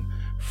growing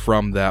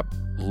from that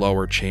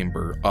lower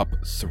chamber up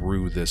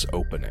through this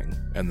opening,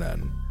 and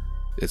then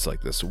it's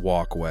like this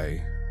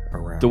walkway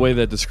around. The way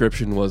that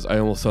description was, I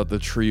almost thought the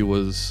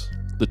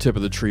tip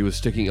of the tree was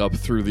sticking up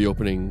through the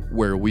opening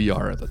where we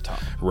are at the top.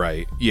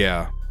 Right.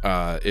 Yeah.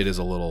 It is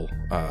a little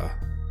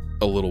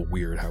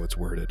weird how it's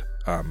worded.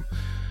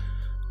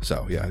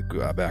 So yeah,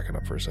 backing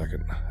up for a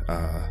second.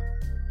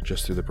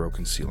 Just through the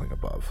broken ceiling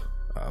above.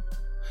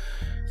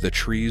 The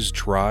tree's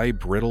dry,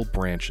 brittle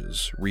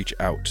branches reach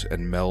out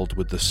and meld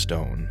with the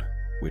stone,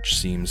 which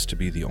seems to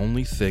be the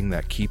only thing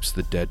that keeps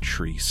the dead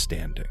tree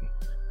standing.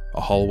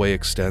 A hallway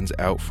extends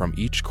out from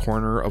each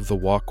corner of the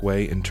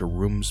walkway into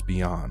rooms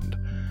beyond.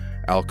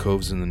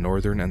 Alcoves in the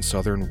northern and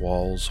southern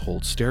walls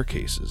hold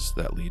staircases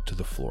that lead to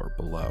the floor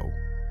below.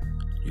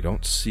 You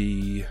don't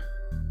see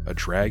a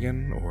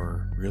dragon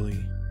or really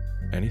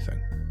anything.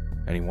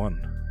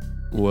 Anyone.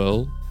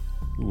 Well,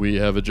 we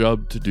have a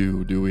job to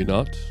do we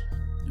not?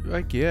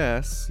 I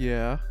guess,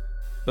 yeah.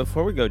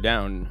 Before we go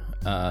down,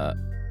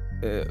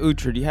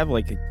 Uhtred, you have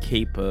like a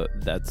cape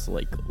that's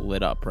like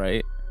lit up,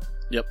 right?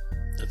 Yep.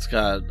 It's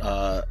got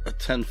a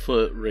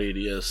 10-foot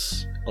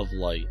radius of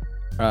light.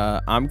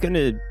 I'm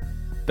gonna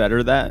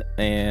better that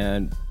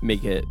and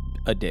make it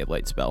a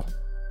daylight spell.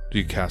 Do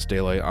you cast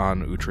daylight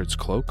on Uhtred's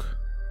cloak?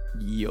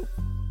 Yup.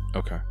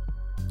 Okay.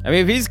 I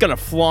mean, if he's gonna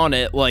flaunt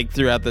it like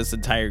throughout this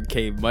entire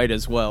cave, might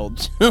as well.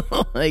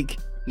 Like,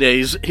 Yeah,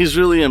 he's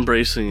really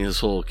embracing his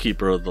whole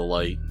Keeper of the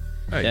Light.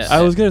 Nice. Yeah.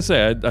 I was gonna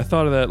say I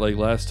thought of that like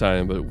last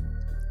time, but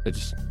it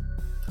just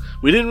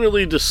We didn't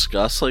really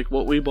discuss like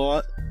what we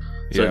bought,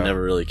 so Yeah. it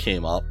never really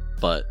came up.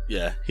 But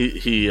yeah,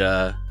 he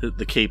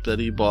the cape that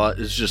he bought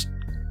is just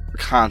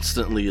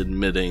constantly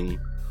emitting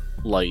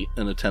light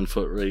in a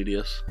 10-foot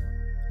radius.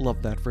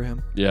 Love that for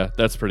him. yeah,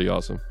 that's pretty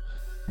awesome.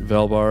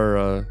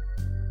 Valbar,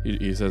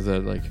 he says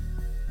that like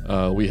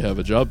we have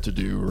a job to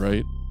do,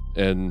 right?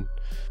 And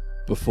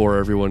before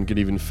everyone can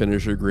even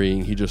finish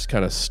agreeing, he just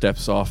kind of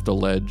steps off the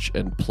ledge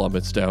and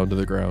plummets down to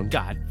the ground.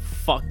 God,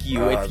 fuck you!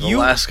 The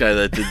last guy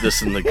that did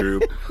this in the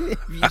group. If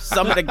you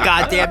summon a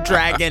goddamn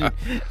dragon.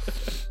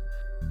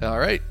 All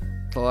right.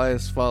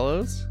 Elias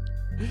follows.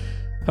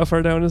 How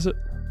far down is it?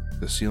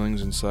 The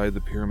ceilings inside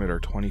the pyramid are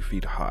 20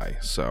 feet high,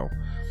 so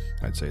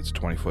I'd say it's a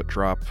 20-foot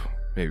drop,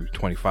 maybe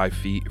 25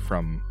 feet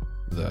from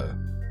the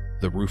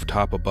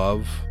rooftop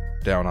above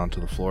down onto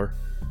the floor.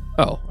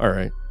 Oh, all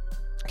right.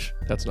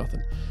 That's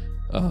nothing.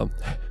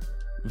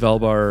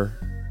 Valbar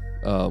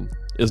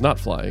is not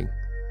flying,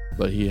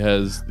 but he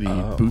has the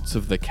Oh. boots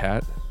of the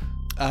cat.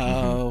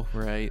 Oh,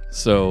 right.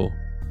 So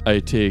I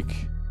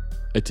take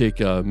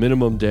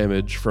minimum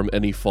damage from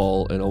any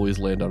fall and always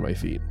land on my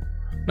feet.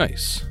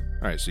 Nice.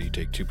 All right, so you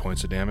take 2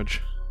 points of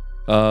damage.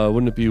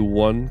 Wouldn't it be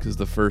 1 because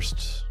the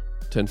first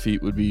 10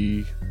 feet would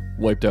be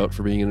wiped out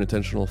for being an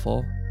intentional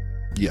fall?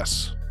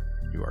 Yes,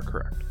 you are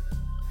correct.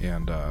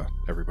 And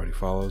everybody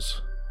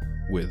follows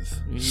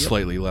with Yep.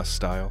 slightly less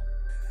style.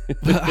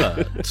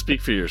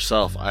 Speak for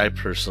yourself. I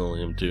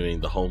personally am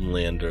doing the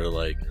Homelander,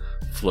 like,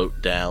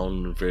 float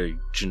down very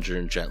ginger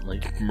and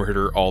gently.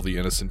 Murder all the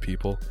innocent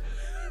people.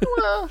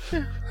 Well,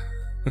 yeah.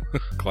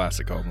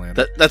 Classic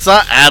Homelander. That's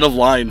not out of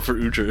line for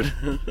Uhtred.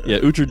 Yeah,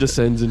 Uhtred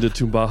descends into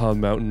Tumbaha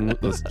Mountain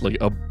with like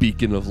a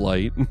beacon of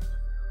light.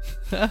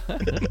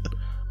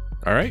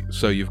 All right,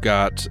 so you've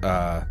got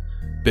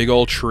big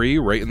old tree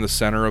right in the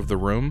center of the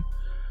room.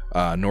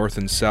 North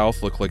and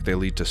south look like they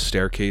lead to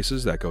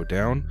staircases that go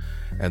down.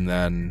 And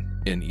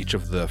then in each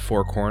of the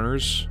four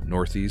corners,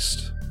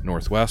 northeast,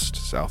 northwest,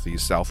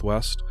 southeast,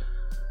 southwest,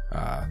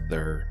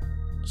 there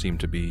seem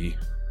to be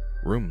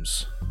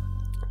rooms.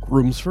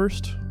 Rooms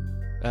first?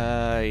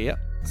 Yep.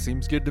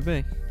 Seems good to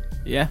me.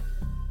 Yeah.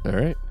 All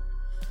right.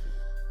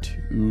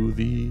 To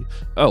the...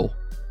 Oh,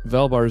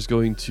 Valbar is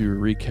going to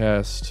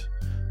recast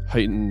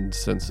Heightened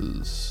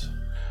Senses.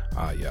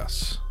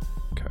 Yes.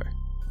 Okay.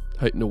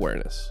 Heightened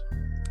Awareness.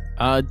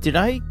 Did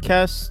I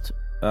cast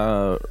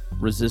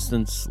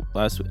resistance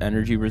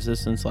energy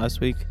resistance last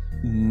week?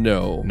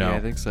 No. No. Yeah, I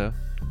think so.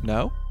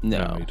 No?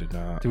 No. you did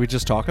not. Did we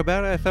just talk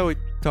about it? I thought we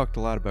talked a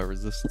lot about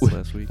resistance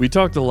last week. We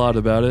talked a lot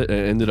about it and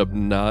ended up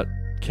not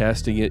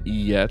casting it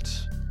yet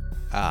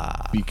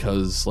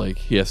because like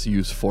he has to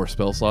use 4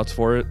 spell slots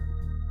for it.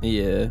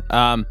 Yeah.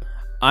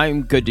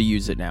 I'm good to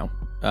use it now.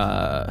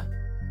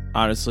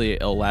 Honestly,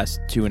 it'll last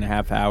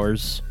 2.5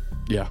 hours.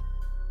 Yeah.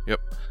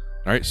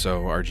 All right,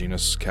 so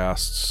Arginus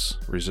casts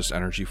resist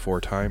energy 4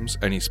 times.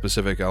 Any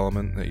specific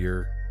element that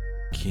you're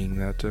keying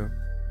that to?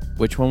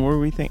 Which one were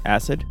we think?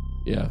 Acid?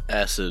 Yeah.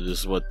 Acid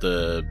is what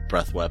the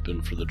breath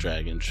weapon for the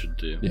dragon should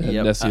do. Yeah.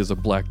 Yep. Nessie is a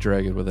black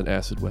dragon with an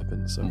acid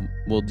weapon, so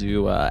We'll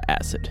do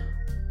acid.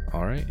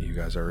 All right, you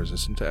guys are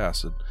resistant to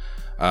acid.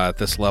 At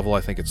this level,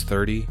 I think it's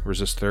 30.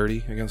 Resist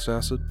 30 against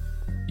acid.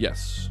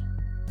 yes.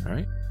 All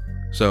right.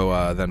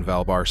 So then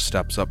Valbar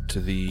steps up to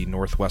the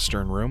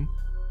northwestern room.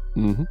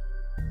 Mm-hmm.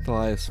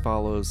 Elias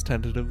follows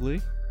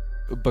tentatively,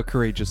 but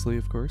courageously,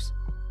 of course.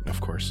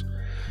 Of course.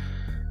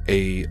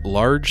 A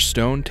large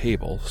stone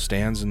table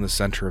stands in the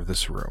center of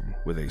this room,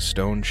 with a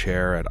stone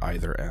chair at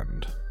either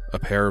end. A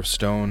pair of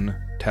stone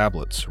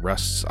tablets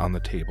rests on the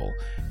table,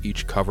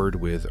 each covered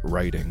with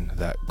writing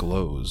that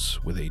glows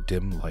with a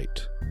dim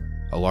light.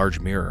 A large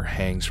mirror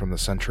hangs from the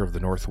center of the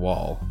north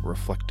wall,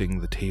 reflecting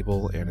the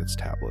table and its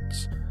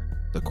tablets.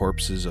 The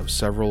corpses of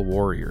several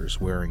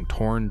warriors wearing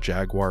torn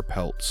jaguar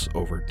pelts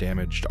over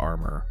damaged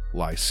armor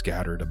lie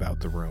scattered about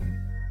the room.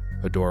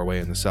 A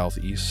doorway in the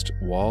southeast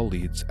wall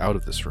leads out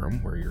of this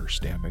room, where you're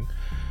standing,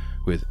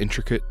 with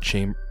intricate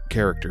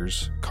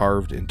characters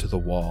carved into the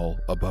wall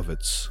above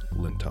its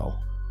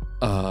lintel.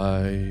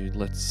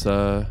 Let's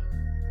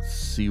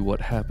see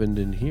what happened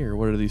in here.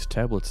 What are these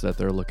tablets that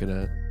they're looking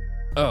at?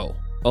 Oh,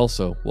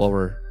 also, while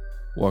we're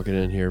walking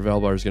in here,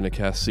 Valbar's going to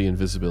cast See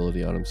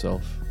Invisibility on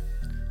himself.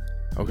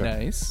 Okay.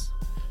 Nice.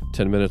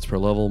 10 minutes per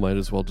level. Might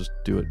as well just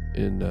do it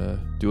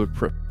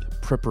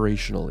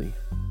preparationally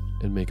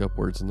and make up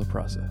words in the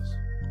process.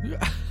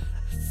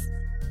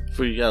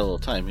 Before you got a little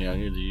time here, I'm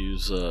going to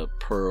use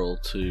Pearl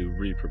to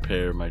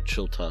re-prepare my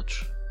chill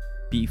touch.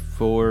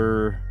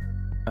 Before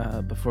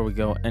we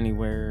go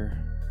anywhere,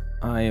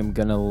 I am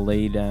gonna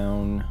lay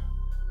down.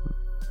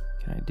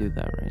 Can I do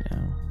that right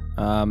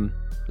now?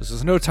 This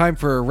is no time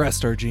for a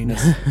rest,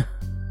 Arginus.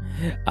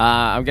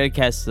 I'm gonna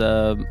cast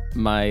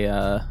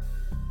my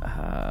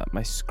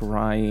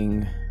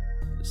scrying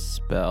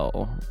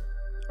spell.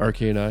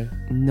 Arcane Eye?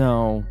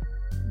 Nope.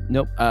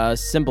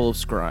 Symbol of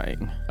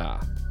scrying.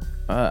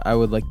 I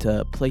would like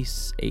to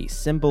place a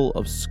symbol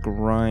of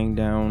scrying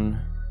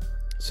down,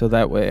 so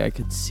that way I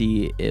could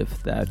see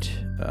if that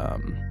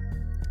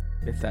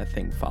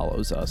thing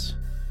follows us.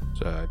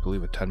 So I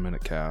believe a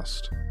 10-minute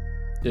cast.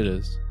 It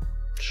is.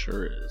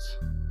 Sure is.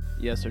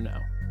 Yes or no?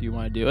 Do you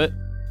want to do it?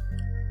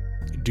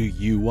 Do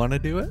you want to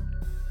do it?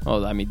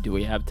 Oh, I mean, do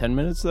we have 10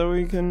 minutes that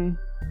we can?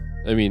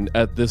 I mean,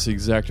 at this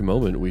exact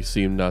moment, we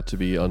seem not to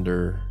be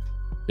under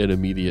an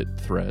immediate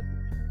threat.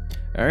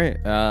 All right.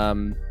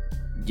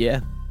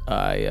 Yeah.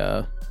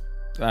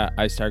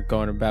 I start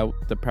going about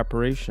the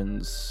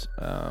preparations.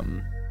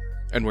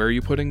 And where are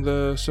you putting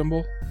the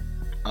symbol?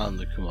 On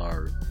the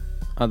Kumaru.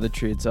 On the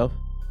tree itself.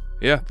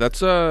 Yeah,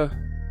 that's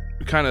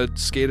we kind of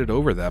skated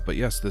over that, but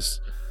yes, this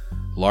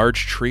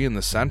large tree in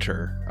the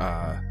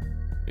center.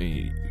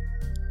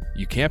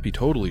 You can't be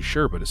totally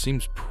sure, but it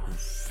seems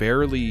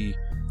fairly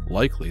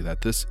likely that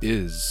this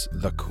is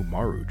the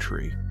Kumaru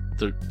tree.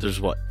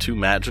 There's what, 2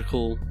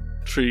 magical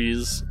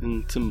trees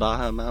in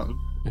Timbaha Mountain?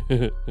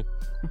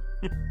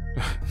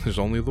 There's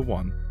only the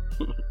one.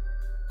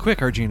 Quick,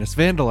 Arginus,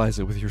 vandalize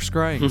it with your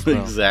scrying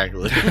spell.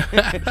 Exactly.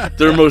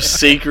 Their most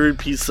sacred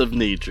piece of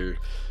nature.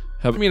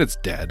 I mean, it's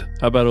dead.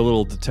 How about a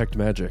little detect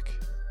magic?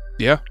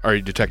 Yeah? Are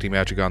you detecting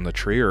magic on the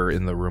tree or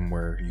in the room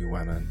where you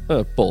went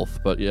in? Both,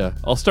 but yeah.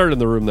 I'll start in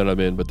the room that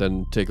I'm in, but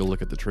then take a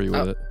look at the tree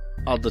with it.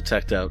 I'll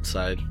detect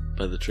outside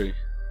by the tree.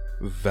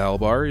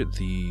 Valbar,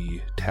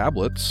 the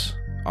tablets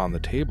on the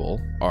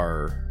table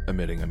are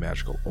emitting a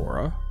magical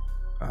aura.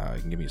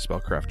 You can give me a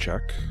spellcraft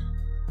check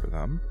for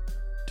them.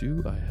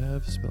 Do I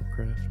have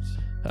spellcraft?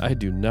 I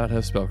do not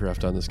have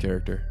spellcraft on this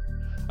character.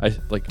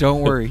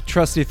 Don't worry,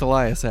 trusty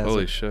Thalias has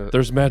Holy it. shit.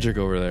 There's magic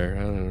over there.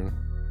 I don't know.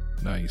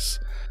 Nice.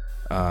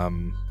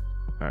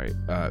 Alright,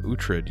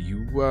 Uhtred,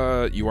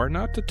 you are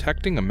not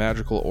detecting a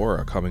magical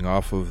aura coming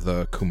off of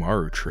the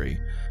Kumaru tree.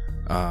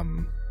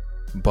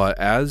 But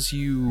as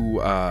you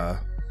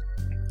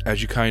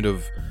kind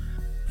of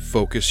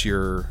focus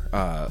your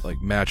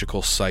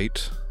magical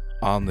sight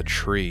on the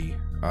tree,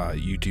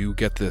 you do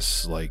get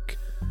this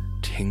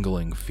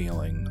tingling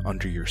feeling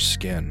under your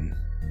skin.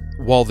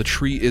 While the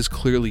tree is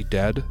clearly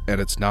dead and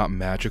it's not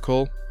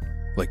magical,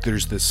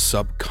 there's this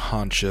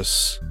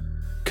subconscious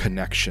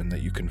connection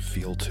that you can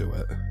feel to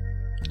it.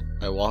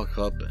 I walk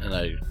up and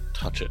I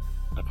touch it.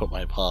 I put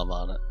my palm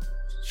on it.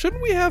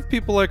 Shouldn't we have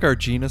people like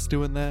Arginus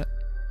doing that?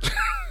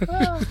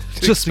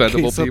 Just in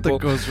Expendable case something people.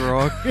 goes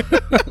wrong.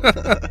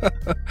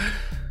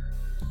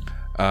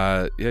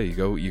 Yeah,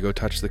 you go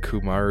touch the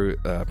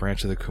Kumaru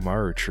branch of the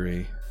Kumaru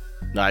tree.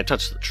 No, I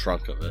touched the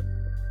trunk of it.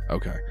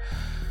 Okay.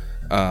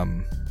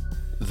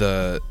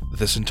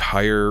 This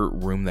entire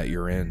room that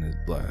you're in,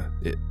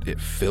 it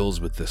fills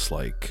with this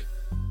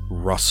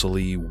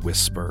rustly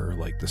whisper,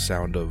 the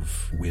sound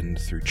of wind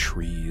through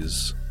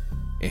trees,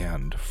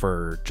 and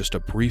for just a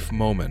brief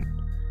moment,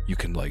 you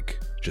can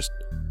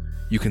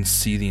you can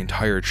see the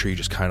entire tree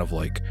just kind of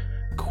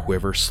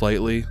quiver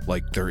slightly,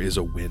 there is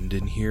a wind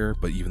in here,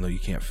 but even though you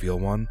can't feel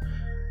one,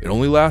 it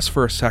only lasts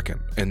for a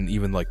second, and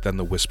even then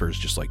the whispers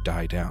just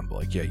die down,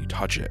 but yeah, you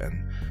touch it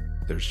and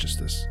there's just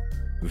this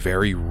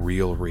very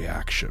real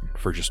reaction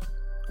for just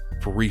a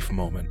brief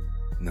moment,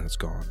 and then it's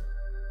gone.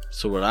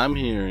 So what I'm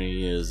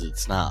hearing is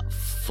it's not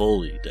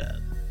fully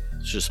dead.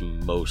 It's just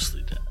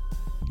mostly dead.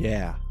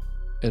 Yeah.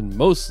 And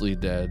mostly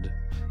dead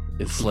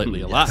is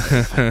slightly alive.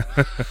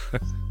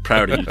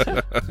 Proud of you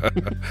too.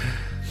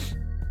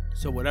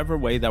 So whatever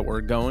way that we're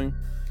going,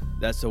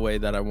 that's the way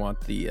that I want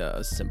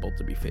the symbol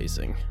to be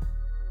facing.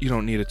 You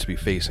don't need it to be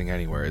facing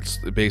anywhere. It's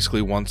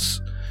basically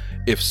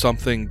if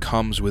something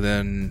comes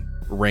within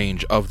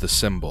range of the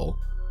symbol,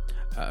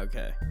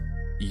 Okay.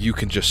 you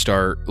can just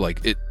start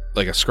a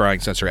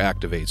scrying sensor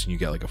activates and you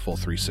get a full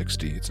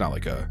 360. It's not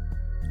like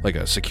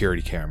a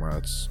security camera.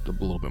 It's a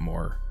little bit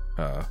more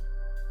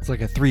It's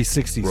like a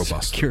 360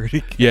 robust.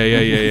 security.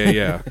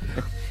 Yeah.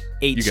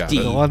 HD. got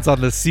it. The ones on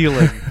the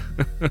ceiling.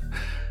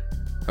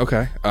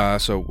 Okay.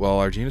 So while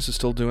Arginus is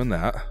still doing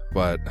that,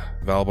 but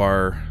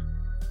Valbar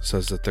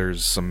says that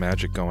there's some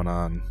magic going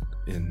on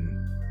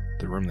in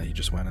the room that he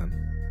just went in.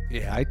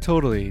 Yeah, I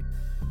totally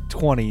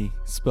 20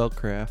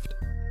 spellcraft.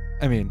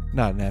 I mean,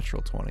 not a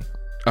natural 20,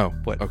 Oh,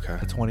 but okay.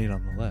 a 20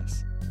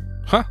 nonetheless.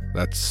 Huh.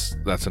 That's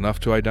enough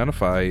to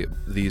identify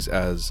these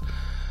as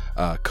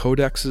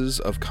Codexes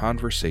of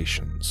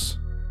Conversations.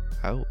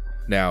 Oh.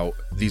 Now,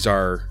 these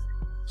are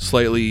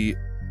slightly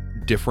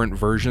different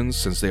versions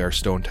since they are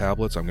stone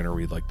tablets. I'm going to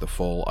read like the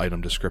full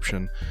item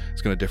description.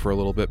 It's going to differ a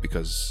little bit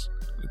because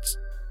it's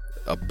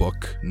a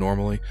book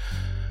normally.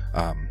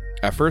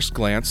 At first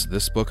glance,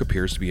 this book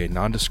appears to be a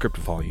nondescript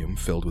volume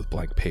filled with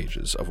blank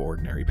pages of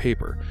ordinary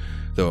paper,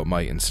 though it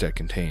might instead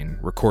contain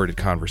recorded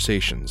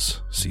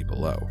conversations, see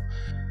below.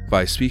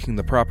 By speaking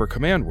the proper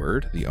command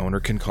word, the owner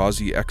can cause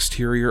the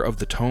exterior of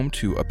the tome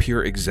to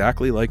appear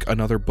exactly like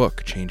another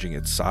book, changing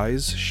its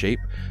size, shape,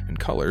 and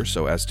color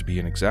so as to be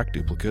an exact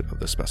duplicate of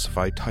the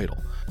specified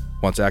title.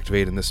 Once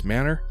activated in this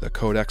manner, the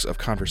Codex of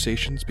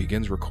Conversations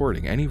begins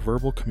recording any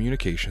verbal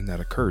communication that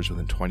occurs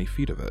within 20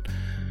 feet of it,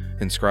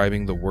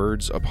 inscribing the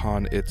words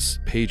upon its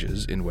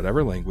pages in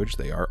whatever language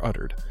they are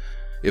uttered.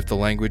 If the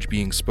language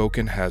being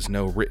spoken has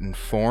no written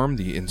form,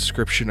 the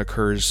inscription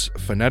occurs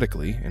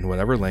phonetically in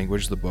whatever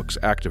language the book's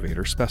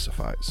activator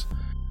specifies.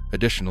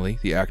 Additionally,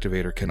 the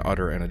activator can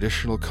utter an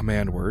additional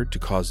command word to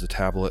cause the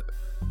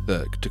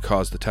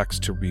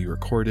text to be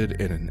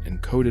recorded in an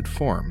encoded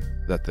form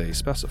that they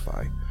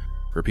specify.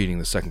 Repeating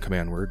the second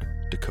command word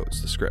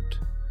decodes the script.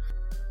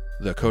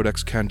 The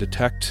Codex can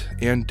detect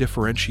and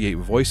differentiate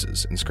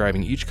voices,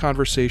 inscribing each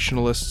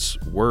conversationalist's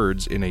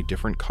words in a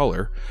different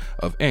color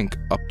of ink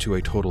up to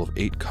a total of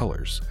 8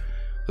 colors.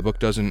 The book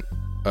doesn't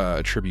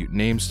attribute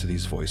names to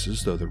these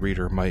voices, though the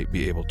reader might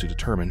be able to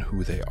determine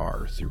who they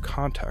are through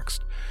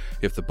context.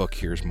 If the book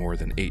hears more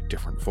than 8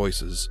 different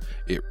voices,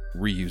 it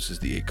reuses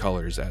the 8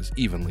 colors as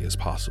evenly as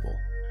possible.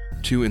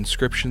 2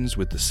 inscriptions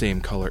with the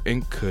same color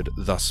ink could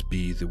thus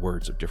be the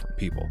words of different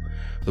people.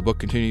 The book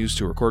continues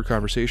to record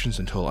conversations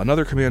until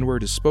another command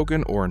word is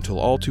spoken or until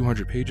all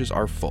 200 pages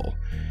are full.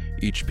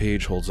 Each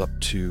page holds up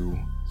to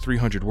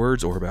 300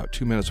 words or about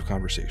 2 minutes of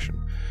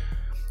conversation.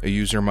 A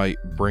user might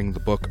bring the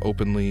book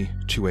openly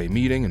to a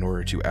meeting in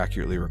order to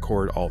accurately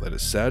record all that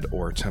is said,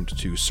 or attempt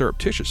to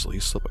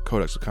surreptitiously slip a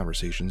Codex of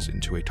Conversations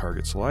into a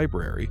target's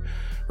library,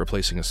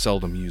 replacing a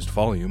seldom used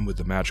volume with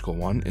the magical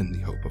one in the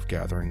hope of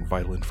gathering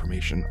vital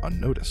information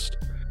unnoticed.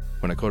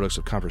 When a Codex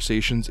of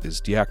Conversations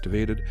is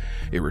deactivated,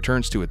 it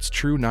returns to its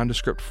true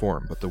nondescript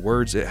form, but the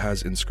words it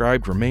has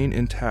inscribed remain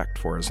intact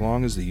for as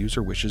long as the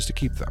user wishes to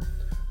keep them.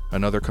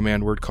 Another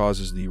command word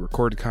causes the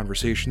recorded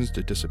conversations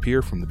to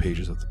disappear from the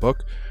pages of the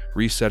book,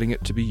 resetting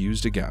it to be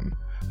used again.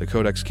 The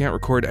Codex can't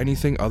record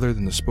anything other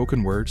than the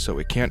spoken word, so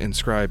it can't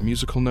inscribe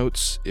musical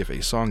notes if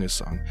a song is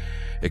sung.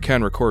 It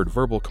can record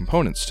verbal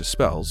components to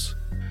spells,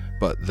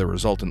 but the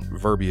resultant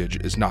verbiage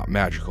is not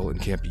magical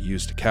and can't be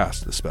used to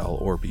cast the spell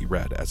or be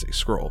read as a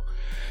scroll.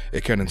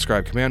 It can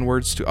inscribe command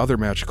words to other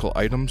magical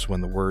items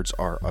when the words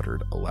are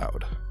uttered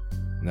aloud.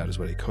 And that is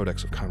what a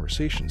Codex of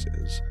Conversations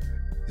is.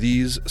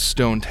 These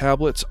stone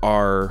tablets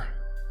are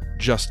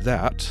just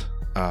that,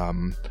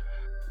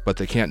 but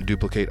they can't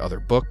duplicate other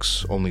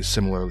books, only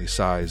similarly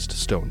sized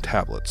stone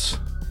tablets.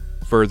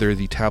 Further,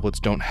 the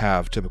tablets don't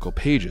have typical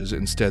pages.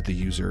 Instead, the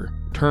user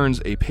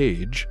turns a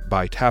page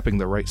by tapping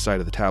the right side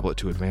of the tablet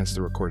to advance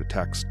the recorded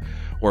text,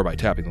 or by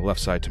tapping the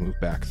left side to move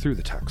back through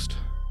the text.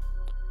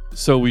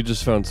 So we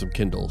just found some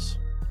Kindles.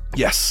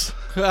 Yes.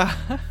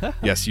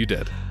 Yes, you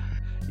did.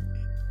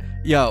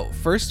 Yo,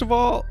 first of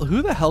all,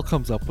 who the hell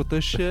comes up with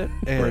this shit?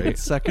 And Right.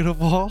 second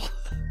of all,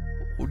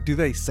 do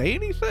they say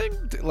anything?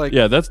 Like,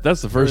 Yeah, that's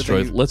the first Or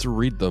they- choice. Let's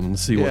read them and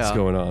see what's Yeah.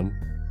 going on.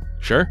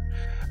 Sure.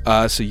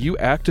 So you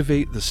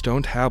activate the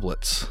stone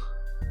tablets,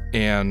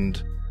 and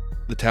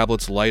the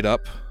tablets light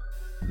up.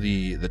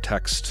 The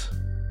text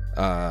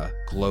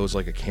glows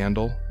like a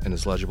candle and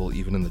is legible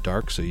even in the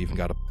dark, so you even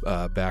got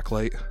a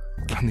backlight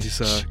on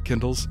these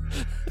Kindles.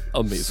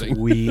 Amazing.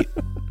 Sweet.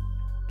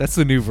 That's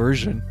the new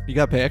version. You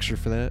got to pay extra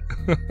for that.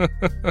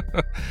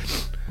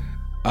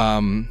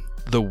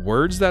 The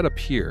words that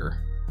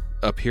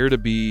appear to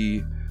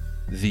be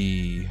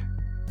the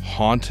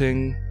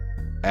haunting,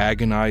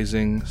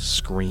 agonizing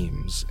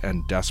screams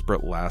and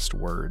desperate last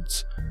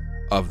words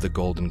of the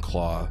Golden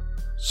Claw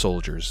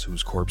soldiers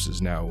whose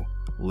corpses now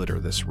litter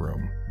this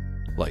room.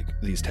 Like,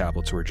 these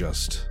tablets were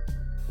just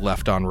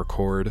left on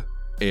record,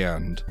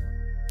 and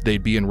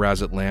they'd be in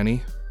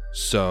Razatlani,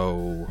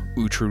 so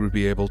Uhtred would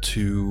be able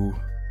to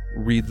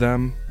read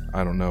them.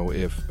 I don't know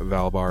if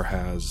Valbar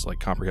has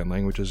like comprehend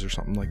languages or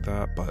something like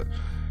that, but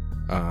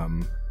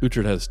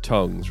Uhtred has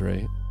tongues,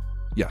 right?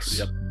 yes.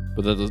 Yep.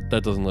 But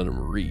that doesn't let him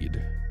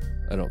read,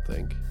 I don't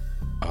think.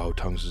 Oh,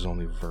 tongues is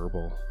only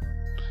verbal.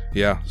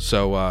 Yeah,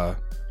 so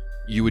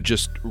you would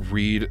just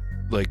read,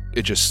 like,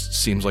 it just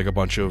seems like a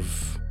bunch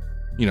of,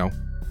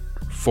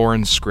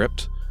 foreign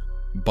script,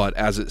 but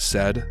as it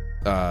said,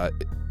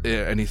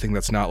 anything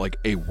that's not like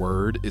a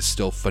word is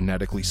still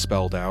phonetically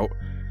spelled out.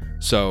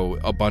 So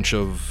a bunch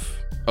of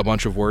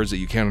words that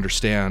you can't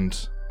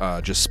understand,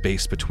 just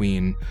spaced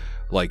between,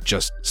 like,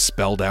 just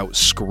spelled out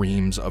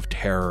screams of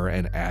terror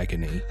and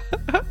agony.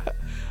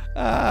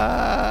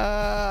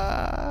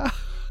 I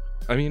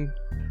mean,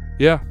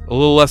 yeah, a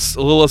little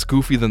less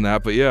goofy than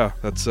that, but yeah,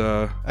 that's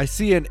I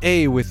see an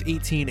A with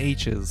 18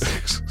 H's.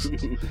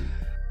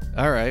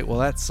 All right, well,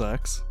 that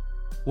sucks.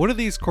 What are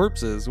these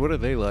corpses? What are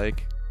they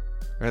like?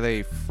 Are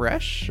they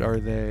fresh? Are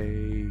they...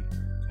 You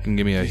can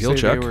give me a You heal say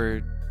check. They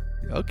were...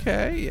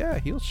 Okay, yeah,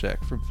 heal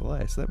check from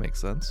Felice. That makes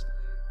sense.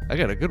 I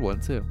got a good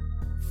one, too.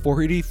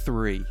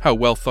 43. How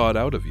well thought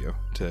out of you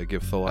to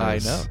give Thalias I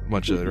know. a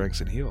bunch of the ranks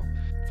and heal.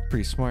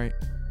 Pretty smart.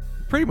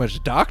 Pretty much a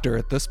doctor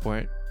at this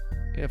point.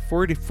 Yeah,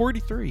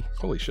 43.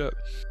 Holy shit.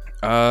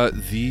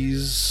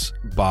 These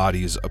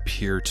bodies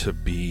appear to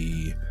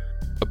be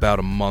about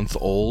a month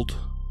old,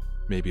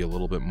 maybe a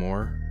little bit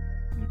more.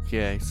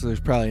 Okay, so there's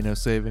probably no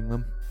saving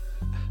them.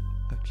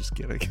 I'm just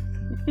kidding.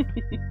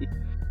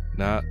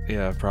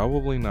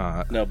 Probably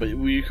not. No, but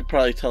you could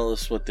probably tell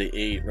us what they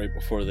ate right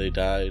before they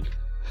died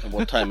and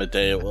what time of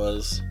day it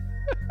was.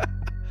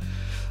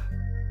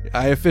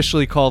 I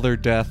officially call their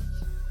death.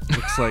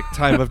 Looks like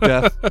time of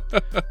death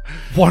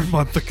 1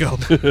 month ago.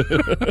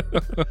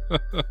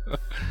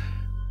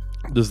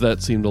 Does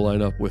that seem to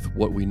line up with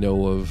what we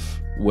know of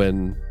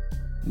when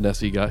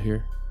Nessie got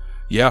here?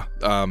 Yeah,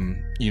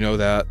 you know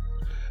that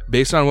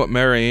based on what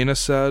Mariana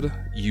said,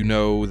 you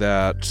know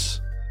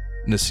that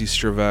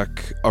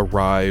Nesistravek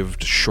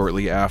arrived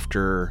shortly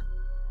after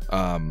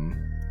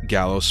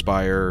Gallows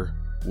Spire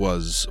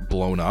was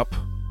blown up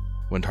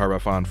when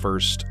Tarbafon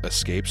first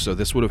escaped, so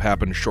this would have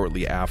happened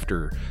shortly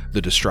after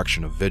the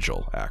destruction of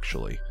Vigil,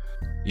 actually.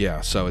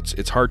 Yeah, so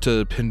it's hard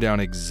to pin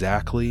down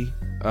exactly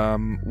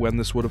when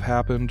this would have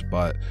happened,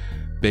 but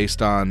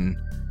based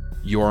on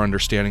your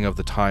understanding of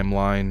the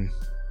timeline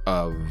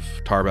of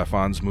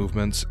Tarbafon's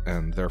movements,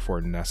 and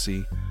therefore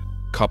Nessie,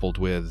 coupled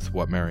with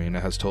what Mariana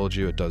has told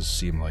you, it does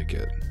seem like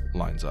it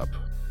lines up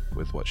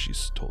with what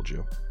she's told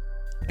you.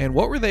 And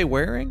what were they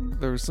wearing?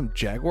 There was some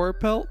jaguar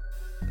pelt?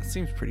 That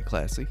seems pretty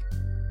classy.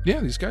 Yeah,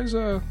 these guys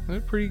they're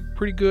pretty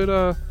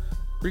good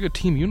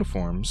team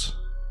uniforms.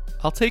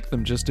 I'll take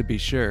them just to be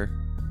sure,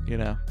 you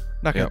know.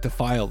 Not gonna Yep.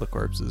 defile the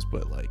corpses,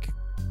 but like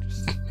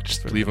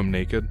Just leave them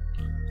naked.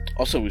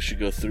 Also, we should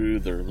go through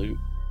their loot.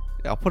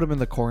 I'll put them in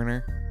the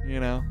corner, you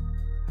know,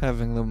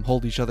 having them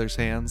hold each other's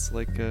hands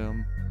like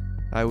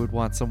I would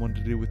want someone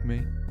to do with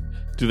me.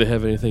 Do they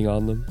have anything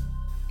on them?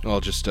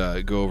 I'll just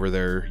go over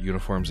their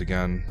uniforms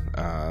again.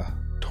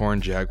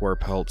 Torn jaguar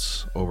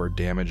pelts over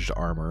damaged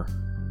armor.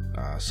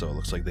 So it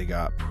looks like they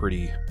got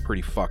pretty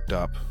fucked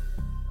up,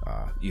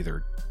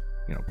 either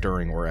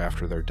during or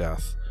after their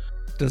death.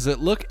 Does it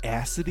look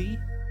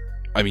acidy?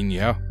 I mean,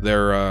 yeah,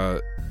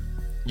 they're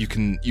you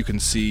can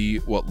see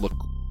what look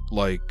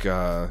like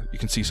you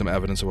can see some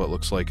evidence of what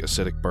looks like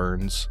acidic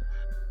burns,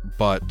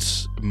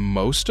 but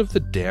most of the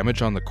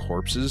damage on the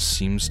corpses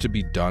seems to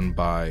be done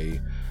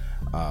by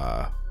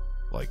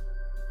like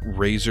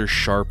razor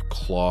sharp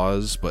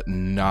claws, but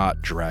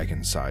not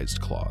dragon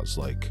sized claws,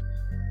 like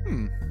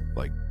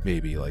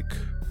maybe like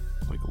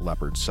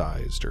leopard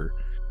sized or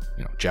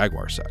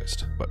jaguar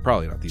sized, but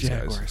probably not these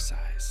guys. Jaguar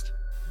sized.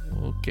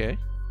 Okay.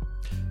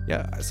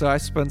 Yeah, so I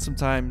spend some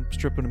time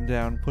stripping them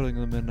down, putting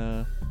them in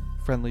a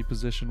friendly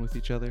position with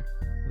each other.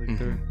 Like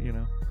they're,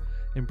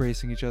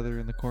 embracing each other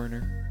in the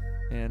corner.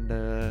 And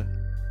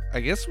I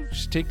guess we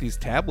should take these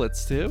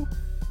tablets too.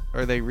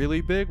 Are they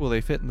really big? Will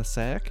they fit in the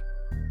sack?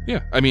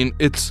 Yeah, I mean,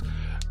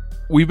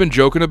 we've been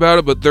joking about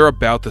it, but they're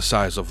about the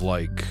size of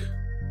like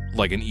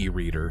an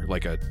e-reader,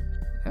 like a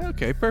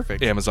Okay,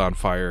 perfect. Amazon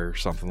Fire or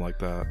something like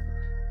that.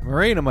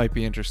 Marina might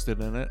be interested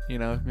in it.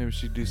 Maybe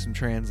she'd do some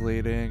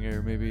translating,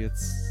 or maybe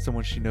it's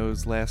someone she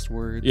knows last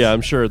words. Yeah,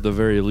 I'm sure at the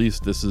very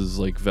least this is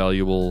like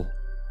valuable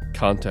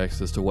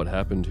context as to what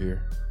happened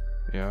here.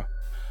 Yeah.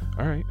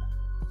 All right.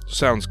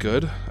 Sounds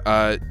good.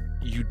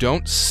 You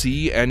don't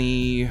see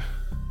any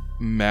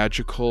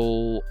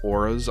magical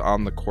auras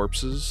on the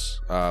corpses.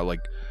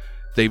 Like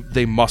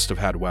they must have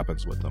had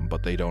weapons with them,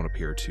 but they don't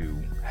appear to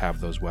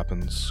have those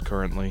weapons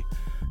currently.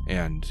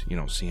 And you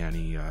don't see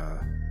any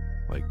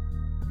like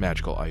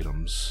magical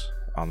items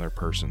on their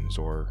persons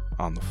or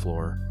on the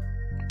floor.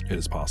 It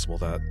is possible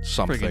that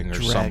something Friggin'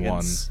 or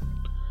someone, dragons.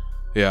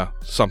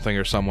 something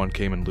or someone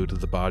came and looted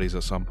the bodies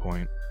at some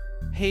point.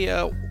 Hey,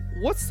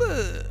 what's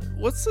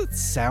it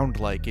sound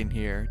like in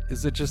here?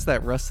 Is it just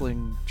that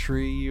rustling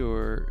tree,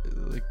 or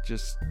like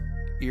just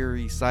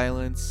eerie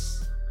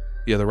silence?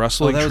 Yeah, the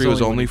rustling that was tree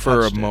was only when only you for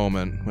a touched it.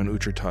 moment when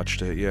Utra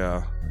touched it.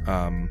 Yeah,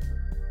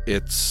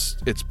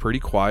 it's pretty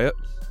quiet.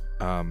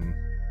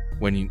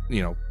 When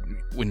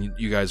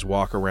you guys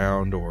walk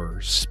around or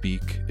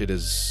speak, it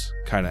is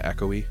kind of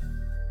echoey.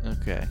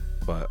 Okay.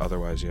 But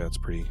otherwise, yeah, it's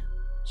pretty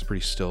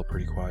still,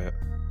 pretty quiet.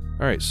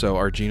 All right, so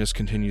Arginus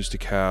continues to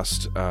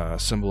cast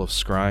Symbol of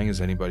Scrying.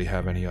 Does anybody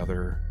have any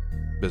other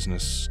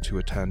business to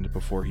attend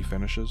before he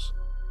finishes?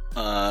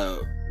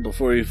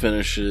 Before he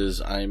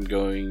finishes, I'm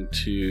going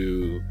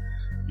to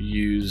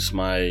use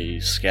my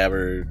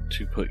scabbard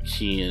to put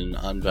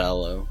Kian on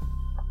Valo.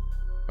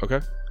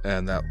 Okay,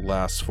 and that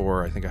lasts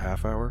for, I think, a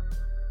half hour?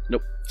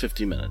 Nope,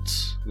 50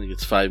 minutes. I think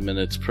it's 5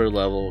 minutes per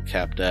level,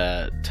 capped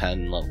at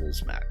 10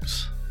 levels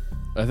max.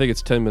 I think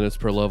it's 10 minutes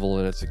per level,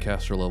 and it's a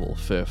caster level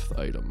 5th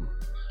item.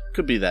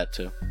 Could be that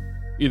too.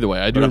 Either way,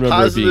 I do But I'm remember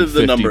it being positive 50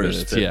 the number minutes.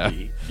 is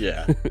 50.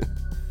 Yeah.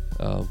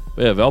 But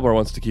yeah, Valbar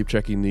wants to keep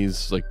checking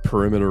these like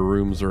perimeter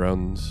rooms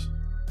around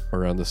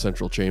around the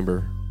central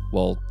chamber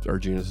while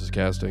Arginus is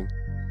casting.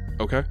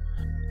 Okay.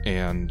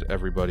 And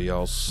everybody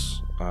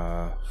else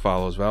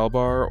follows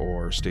Valbar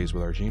or stays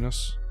with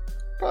Arginus?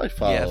 Probably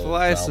follow Yeah,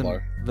 Thalias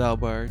Valbar. and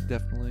Valbar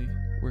definitely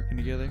working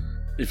together.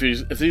 If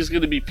he's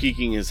going to be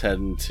peeking his head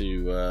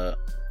into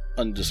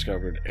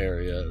undiscovered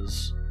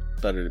areas,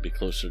 better to be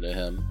closer to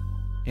him.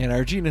 And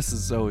Arginus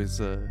is always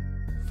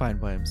fine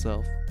by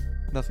himself.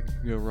 Nothing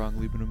can go wrong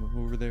leaving him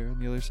over there on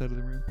the other side of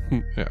the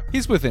room. Yeah.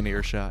 He's within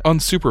earshot.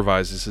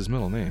 Unsupervised is his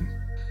middle name.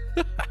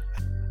 All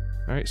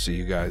right, so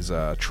you guys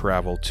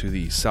travel to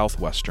the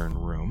southwestern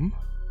room.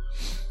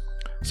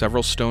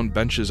 Several stone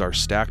benches are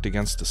stacked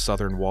against the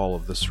southern wall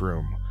of this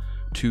room.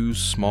 2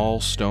 small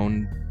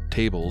stone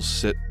tables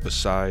sit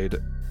beside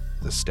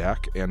the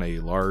stack, and a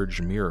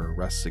large mirror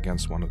rests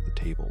against one of the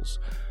tables.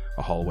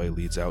 A hallway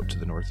leads out to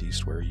the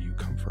northeast where you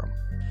come from.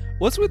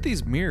 What's with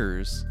these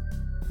mirrors?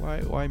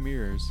 Why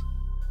mirrors?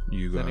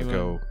 You Does anyone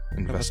go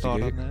Have a thought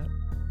investigate. on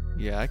that?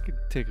 Yeah, I could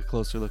take a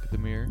closer look at the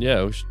mirror.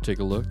 Yeah, we should take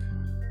a look.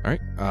 All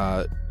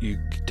right. You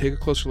take a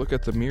closer look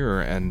at the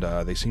mirror, and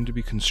they seem to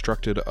be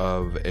constructed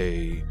of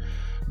a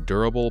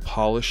durable,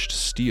 polished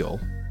steel.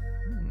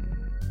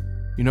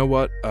 You know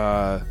what?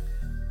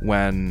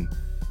 When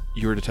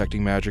you were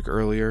detecting magic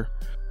earlier,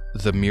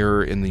 the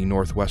mirror in the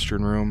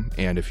northwestern room,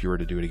 and if you were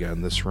to do it again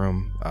in this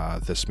room,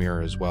 this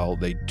mirror as well,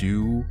 they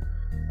do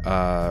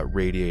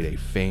radiate a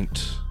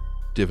faint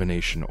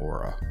divination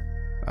aura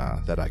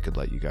that I could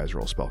let you guys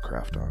roll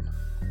spellcraft on.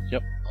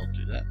 Yep, I'll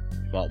do that.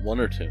 About 1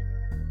 or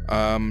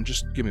 2.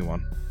 Just give me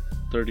one.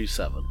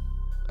 37.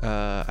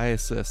 I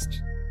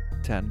assist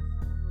 10.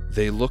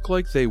 They look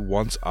like they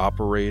once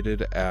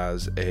operated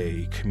as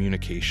a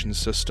communication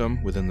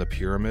system within the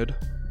pyramid,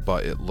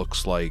 but it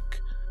looks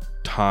like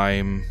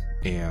time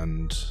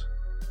and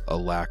a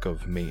lack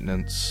of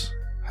maintenance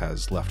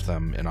has left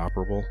them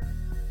inoperable.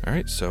 All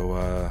right,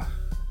 so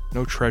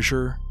no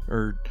treasure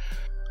or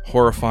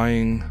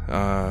horrifying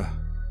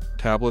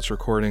tablets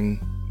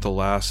recording the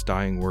last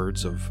dying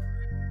words of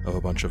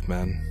a bunch of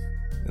men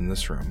in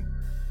this room.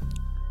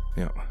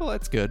 Yeah, Well,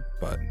 that's good.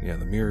 but yeah,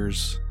 the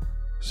mirrors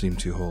seem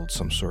to hold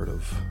some sort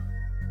of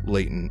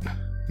latent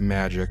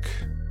magic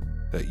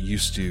that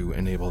used to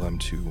enable them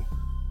to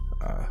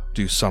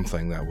do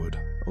something that would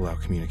allow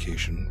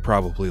communication.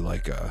 Probably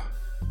like,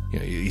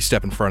 you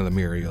step in front of the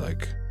mirror, you're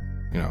like,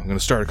 I'm going to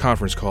start a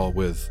conference call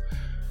with,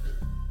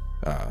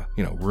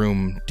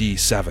 room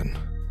D7.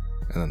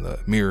 And then the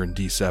mirror in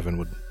D7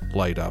 would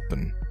light up,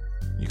 and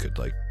you could,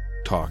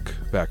 talk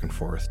back and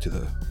forth to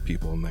the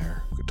people in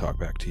there who could talk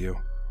back to you.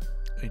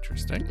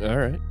 Interesting. All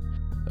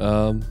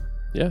right.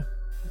 Yeah.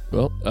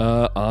 Well,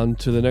 on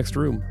to the next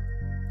room.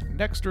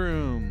 Next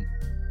room.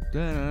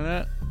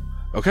 Da-da-da.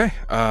 Okay,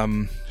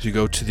 so you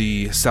go to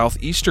the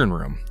southeastern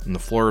room, and the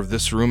floor of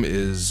this room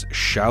is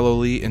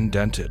shallowly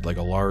indented like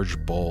a large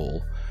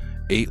bowl.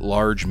 8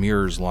 large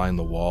mirrors line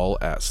the wall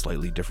at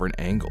slightly different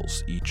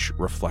angles, each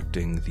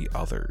reflecting the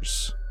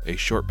others. A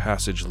short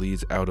passage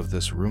leads out of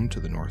this room to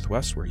the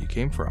northwest where you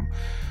came from.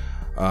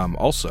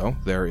 Also,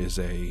 there is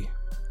a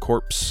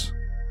corpse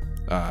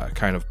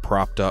kind of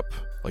propped up,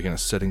 like in a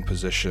sitting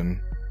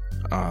position,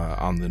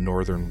 on the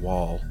northern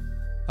wall.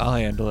 I'll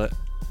handle it.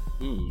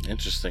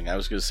 Interesting. I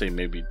was going to say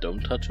maybe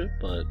don't touch it,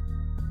 but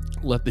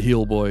Let the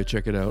heel boy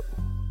check it out.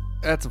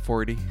 That's a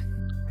 40.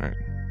 Alright.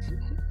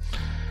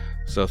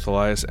 So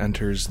Thalias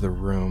enters the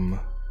room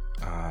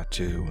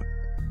to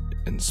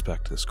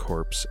inspect this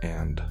corpse,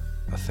 and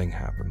a thing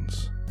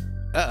happens.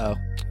 Uh-oh.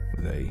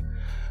 With a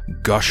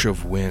gush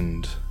of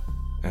wind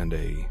and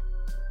a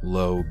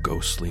low,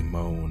 ghostly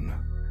moan,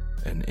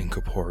 an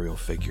incorporeal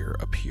figure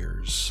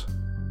appears.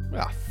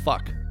 Ah,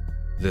 fuck.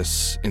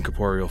 This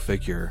incorporeal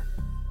figure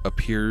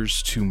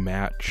appears to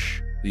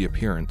match the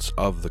appearance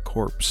of the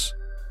corpse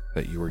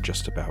that you were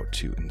just about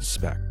to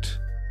inspect.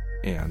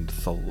 And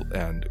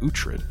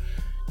Uhtred,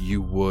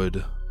 you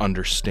would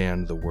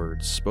understand the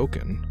words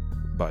spoken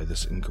by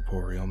this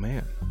incorporeal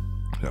man.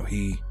 So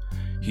he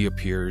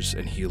appears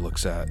and he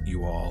looks at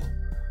you all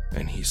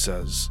and he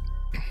says,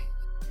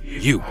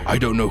 I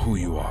don't know who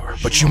you are,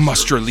 but you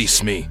must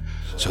release me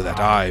so that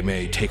I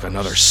may take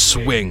another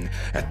swing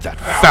at that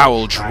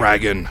foul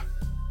dragon.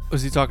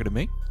 Was he talking to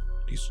me?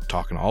 He's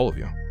talking to all of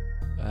you.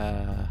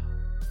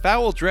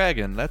 Foul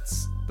dragon.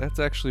 That's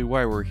actually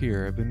why we're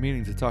here. I've been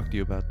meaning to talk to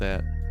you about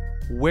that.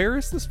 Where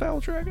is this foul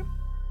dragon?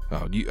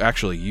 Oh,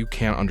 you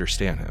can't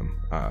understand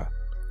him.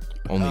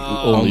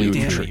 Only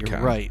damn Uhtred it, you're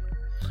can. right.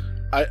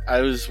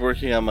 I was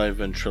working on my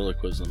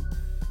ventriloquism.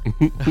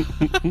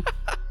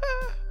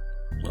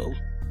 Well,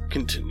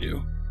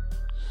 continue.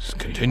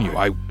 Continue.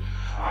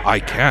 I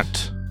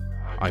can't.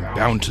 I'm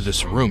bound to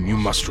this room. You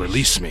must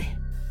release me.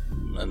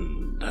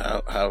 And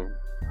how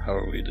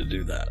are we to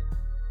do that?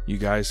 You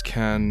guys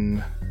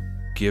can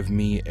give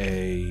me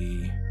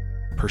a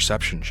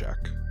perception check.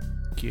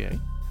 Okay.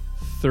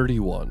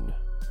 31.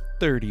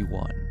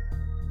 31.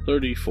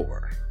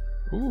 34.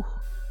 Ooh.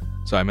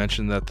 So I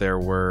mentioned that there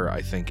were,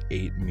 I think,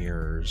 8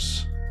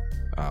 mirrors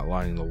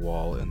lining the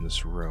wall in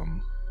this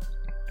room.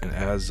 And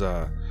as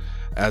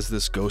as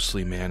this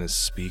ghostly man is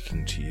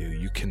speaking to you,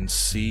 you can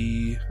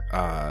see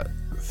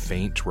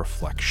faint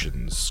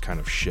reflections kind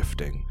of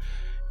shifting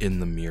in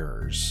the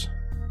mirrors.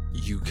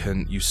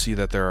 You see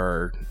that there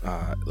are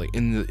like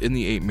in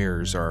the 8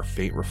 mirrors there are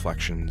faint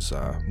reflections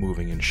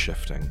moving and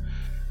shifting,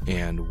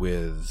 and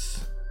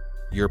with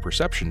your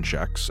perception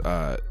checks,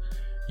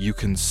 you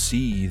can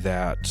see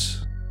that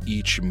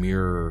each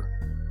mirror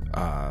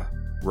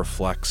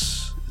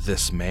reflects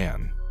this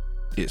man.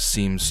 It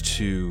seems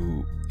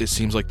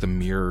like the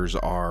mirrors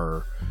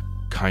are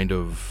kind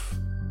of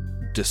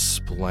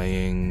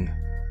displaying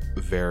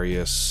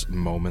various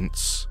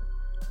moments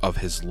of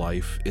his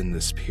life in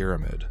this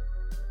pyramid,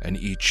 and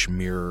each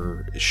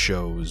mirror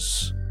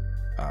shows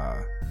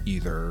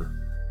either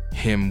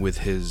him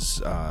with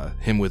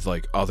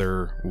like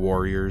other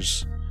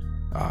warriors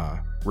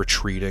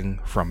retreating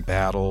from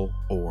battle,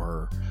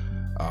 or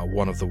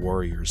one of the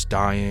warriors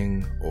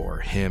dying, or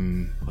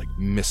him like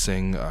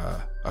missing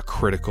a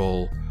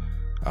critical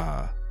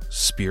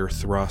spear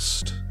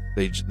thrust.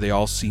 They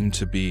all seem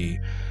to be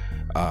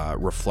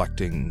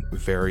reflecting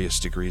various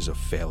degrees of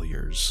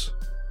failures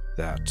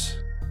that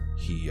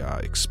he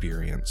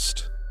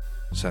experienced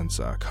since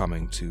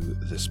coming to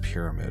this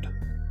pyramid.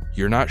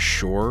 You're not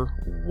sure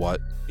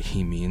what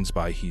he means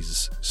by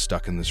he's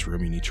stuck in this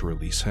room, you need to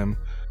release him,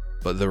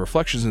 but the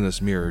reflections in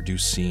this mirror do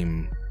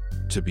seem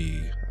to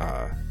be,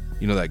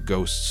 that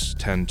ghosts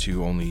tend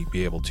to only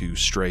be able to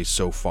stray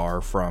so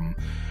far from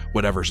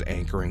whatever's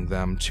anchoring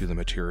them to the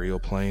material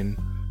plane.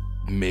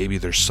 Maybe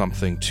there's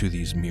something to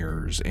these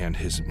mirrors and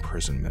his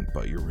imprisonment,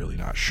 but you're really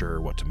not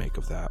sure what to make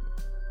of that.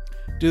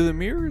 Do the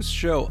mirrors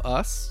show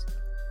us?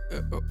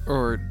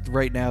 Or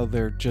right now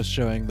they're just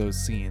showing those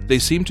scenes? They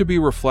seem to be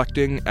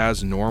reflecting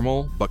as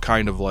normal, but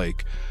kind of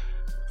like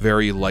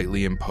very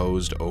lightly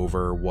imposed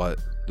over what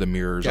the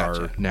mirrors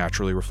are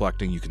naturally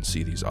reflecting. You can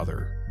see these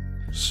other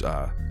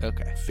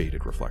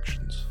faded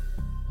reflections.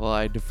 Well,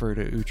 I defer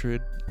to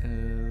Uhtred.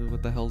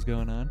 What the hell's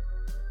going on?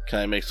 Can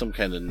I make some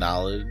kind of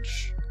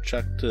knowledge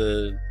check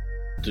to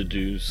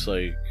deduce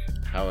like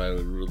how I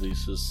would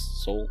release his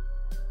soul?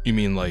 You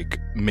mean like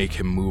make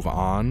him move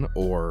on,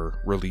 or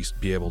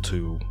be able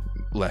to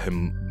let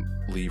him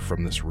leave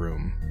from this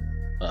room?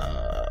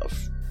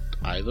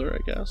 Either, I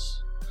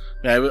guess.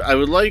 I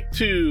would like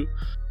to,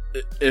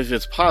 if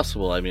it's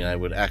possible, I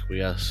would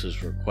acquiesce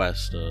his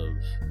request of,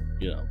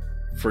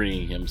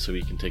 freeing him so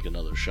he can take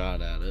another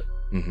shot at it.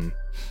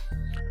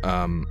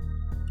 Mm-hmm.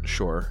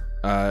 Sure.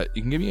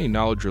 You can give me a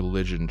knowledge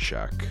religion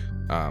check.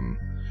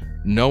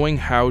 Knowing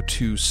how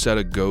to set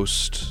a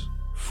ghost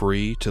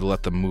free to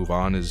let them move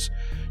on is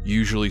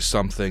usually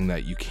something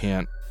that you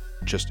can't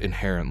just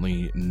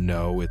inherently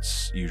know.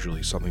 It's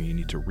usually something you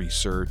need to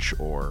research,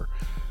 or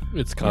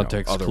it's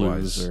context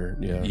clues, or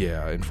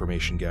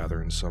information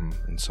gather in some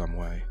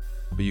way.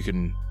 But you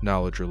can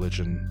knowledge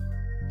religion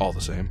all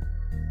the same.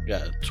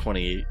 Yeah,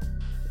 28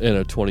 and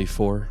a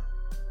 24.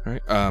 All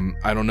right.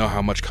 I don't know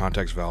how much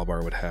context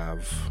Valbar would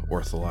have,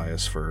 or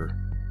Thalias, for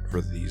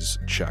these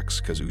checks,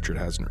 because Uhtred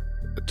hasn't,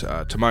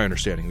 to my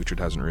understanding, Uhtred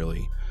hasn't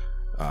really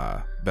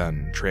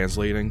been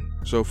translating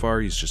so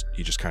far. He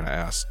just kind of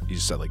asked. He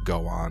just said like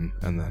go on,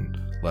 and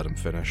then let him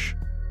finish.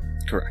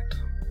 Correct.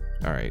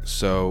 All right.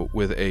 So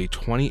with a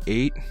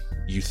 28,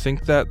 you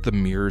think that the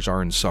mirrors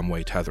are in some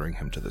way tethering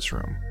him to this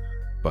room,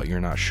 but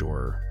you're not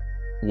sure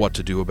what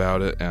to do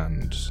about it,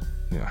 and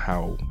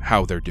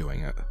how they're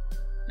doing it.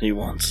 He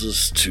wants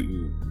us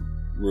to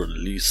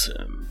release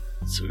him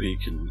so he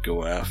can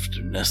go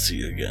after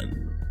Nessie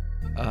again.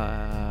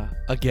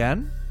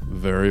 Again?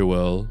 Very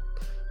well.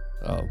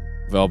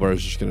 Valbar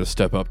is just going to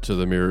step up to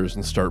the mirrors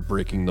and start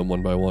breaking them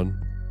one by one.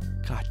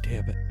 God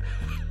damn it.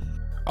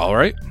 All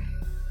right.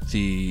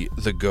 The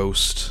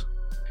ghost,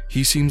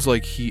 he seems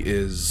like he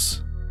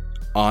is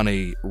on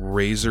a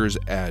razor's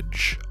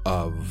edge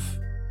of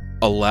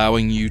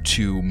allowing you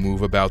to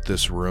move about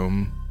this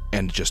room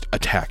and just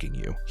attacking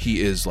you.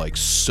 He is like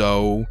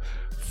so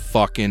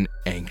fucking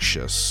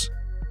anxious.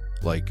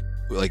 Like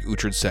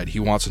Uhtred said, he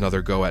wants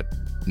another go at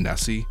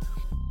Nessie,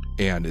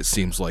 and it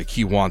seems like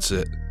he wants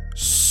it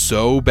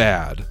so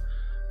bad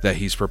that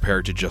he's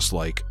prepared to just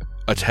like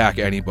attack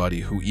anybody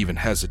who even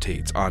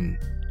hesitates on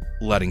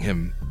letting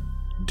him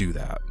do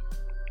that.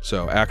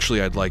 So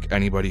actually, I'd like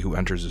anybody who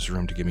enters this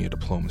room to give me a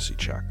diplomacy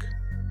check.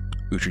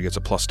 Uhtred gets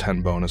a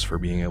 +10 bonus for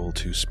being able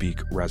to speak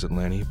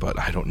Rezitlani, but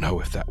I don't know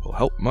if that will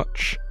help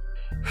much.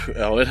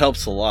 Oh, it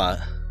helps a lot.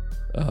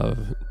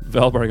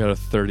 Valbar got a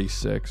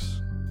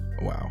 36.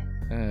 Wow.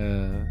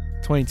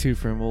 22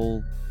 from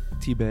old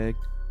Teabag.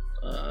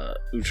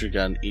 Uhtred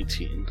got an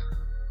 18.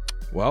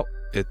 Well,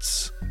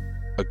 it's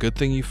a good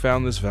thing you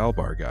found this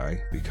Valbar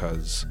guy,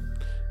 because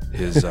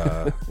his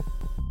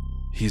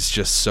he's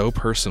just so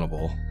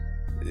personable.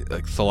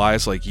 Like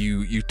Thalias, like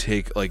you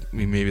take like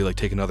maybe like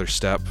take another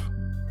step,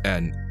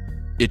 and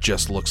it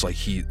just looks like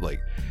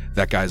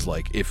that guy's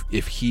like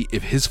if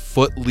his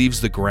foot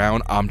leaves the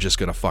ground, I'm just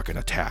gonna fucking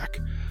attack.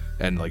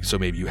 And like so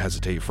maybe you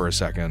hesitate for a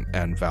second,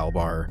 and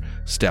Valbar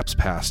steps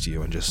past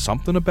you, and just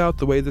something about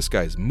the way this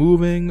guy's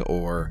moving,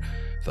 or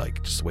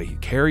like just the way he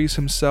carries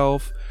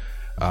himself,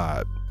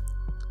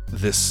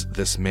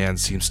 This man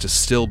seems to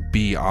still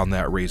be on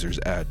that razor's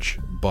edge,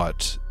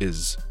 but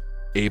is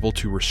able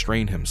to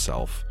restrain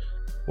himself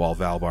while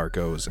Valbar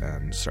goes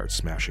and starts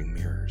smashing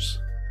mirrors.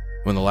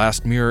 When the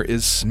last mirror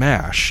is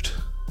smashed,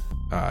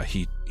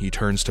 he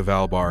turns to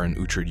Valbar, and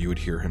Uhtred, you would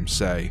hear him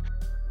say,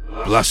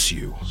 "Bless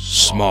you,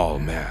 small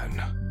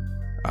man."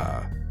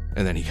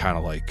 And then he kind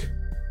of like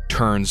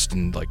turns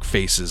and like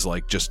faces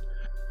like just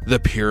the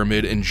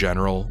pyramid in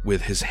general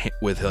with his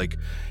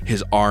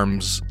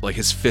arms, like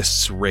his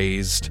fists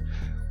raised,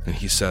 and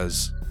he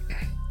says,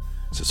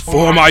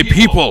 "For my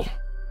people,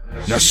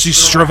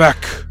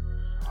 Nasistravek,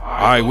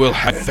 I will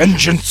have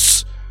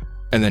vengeance."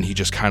 And then he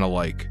just kind of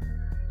like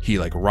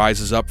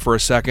rises up for a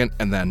second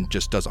and then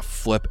just does a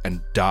flip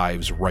and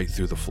dives right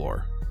through the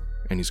floor,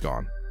 and he's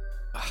gone.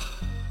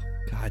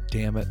 God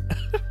damn it.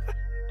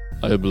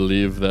 I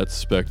believe that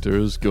specter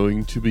is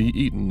going to be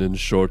eaten in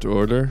short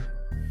order.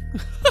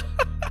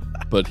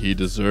 But he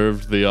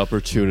deserved the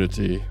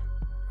opportunity.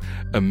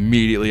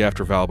 Immediately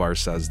after Valbar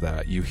says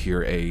that, you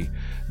hear a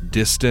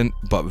distant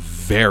but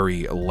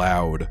very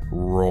loud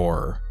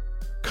roar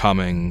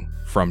coming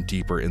from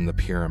deeper in the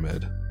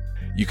pyramid.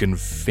 You can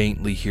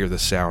faintly hear the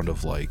sound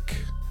of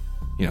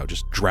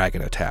just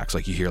dragon attacks.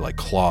 Like you hear like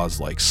claws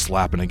like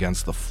slapping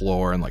against the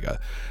floor and like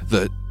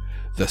the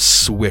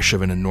swish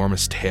of an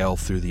enormous tail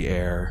through the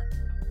air.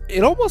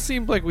 It almost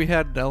seemed like we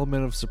had an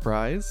element of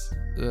surprise,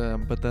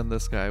 but then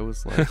this guy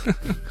was like,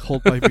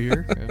 hold my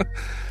beer,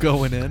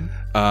 going in.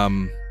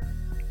 You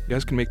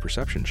guys can make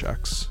perception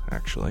checks,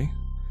 actually.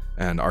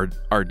 And our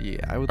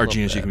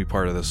genius, you can be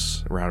part of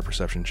this round of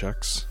perception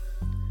checks.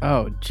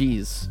 Oh,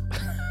 jeez.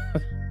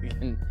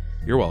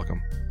 You're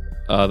welcome.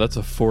 That's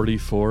a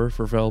 44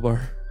 for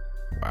Valbar.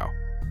 Wow.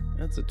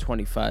 That's a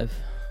 25.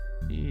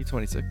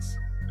 26.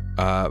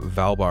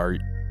 Valbar,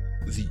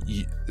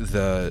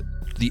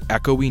 the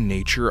echoey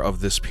nature of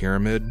this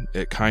pyramid,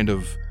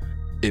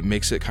 it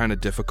makes it kind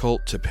of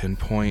difficult to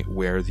pinpoint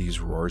where these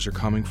roars are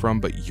coming from,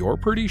 but you're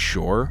pretty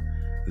sure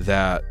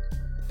that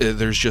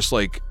there's just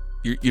like,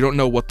 you don't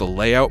know what the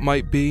layout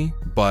might be,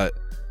 but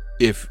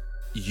if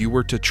you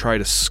were to try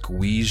to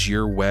squeeze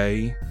your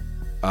way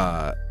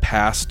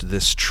past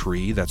this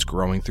tree that's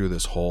growing through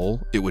this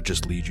hole, it would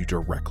just lead you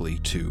directly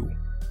to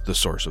the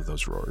source of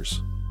those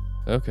roars.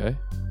 Okay.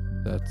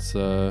 That's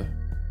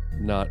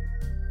not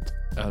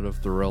out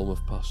of the realm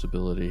of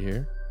possibility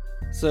here.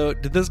 So,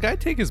 did this guy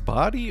take his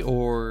body,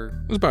 or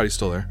His body's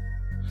still there.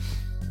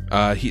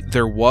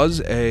 There was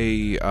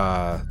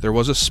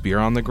a spear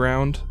on the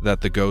ground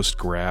that the ghost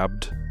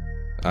grabbed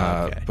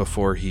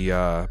before he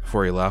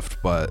left,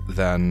 but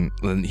then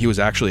he was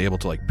actually able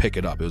to like pick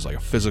it up. It was like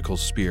a physical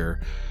spear,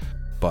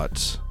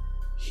 but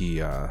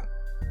he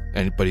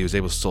was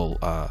able to still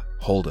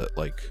hold it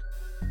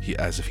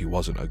as if he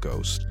wasn't a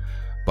ghost.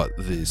 But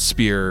the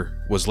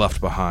spear was left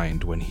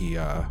behind when he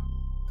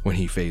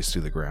phased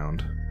through the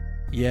ground.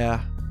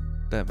 Yeah,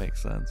 that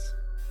makes sense.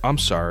 I'm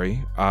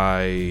sorry,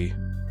 I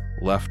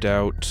left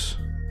out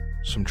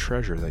some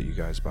treasure that you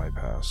guys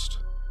bypassed.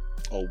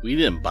 Oh, we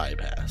didn't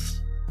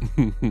bypass.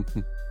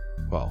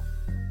 Well,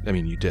 I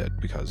mean, you did,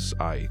 because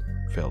I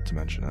failed to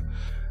mention it.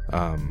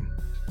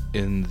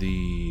 In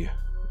the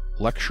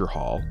lecture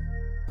hall,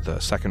 the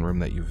second room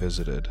that you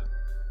visited,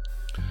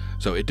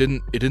 so it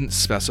didn't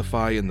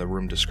specify in the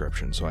room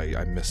description, so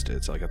I missed it.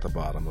 It's like at the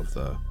bottom of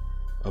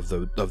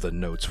the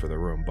notes for the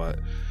room. But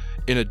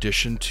in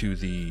addition to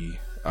the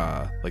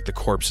the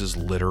corpses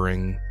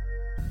littering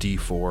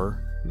D4,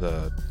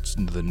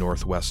 the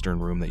northwestern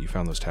room that you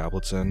found those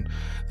tablets in,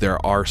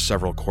 there are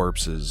several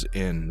corpses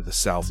in the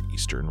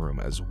southeastern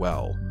room as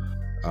well.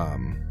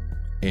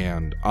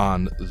 And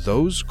on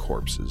those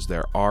corpses,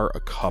 there are a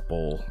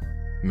couple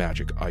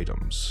magic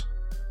items.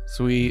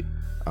 Sweet.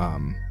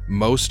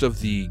 Most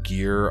of the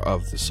gear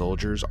of the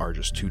soldiers are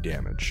just too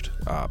damaged,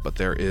 but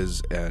there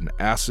is an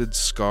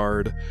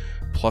acid-scarred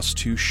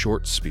 +2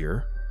 short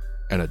spear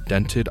and a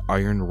dented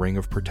iron ring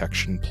of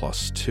protection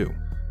 +2.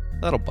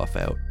 That'll buff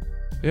out.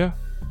 Yeah,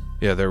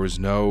 there was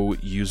no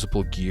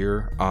usable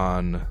gear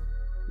on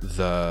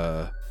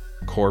the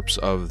corpse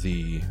of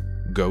the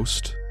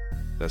ghost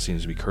that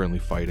seems to be currently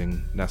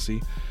fighting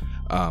Nessie,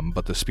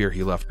 but the spear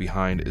he left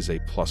behind is a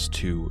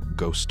 +2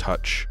 ghost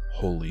touch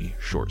holy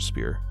short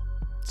spear.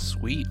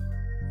 Sweet.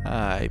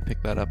 I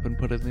pick that up and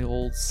put it in the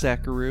old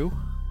sackaroo.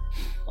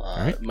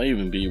 Right. It might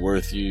even be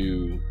worth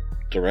you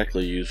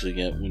directly using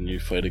it when you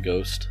fight a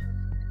ghost.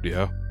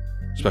 Yeah,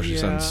 especially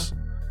since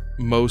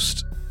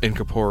most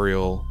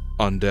incorporeal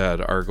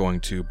undead are going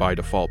to by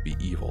default be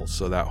evil,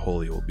 so that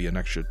holy will be an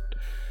extra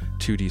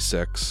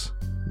 2d6.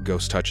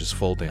 Ghost touch is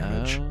full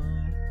damage.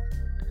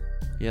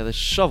 Yeah, the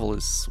shovel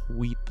is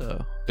sweet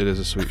though. It is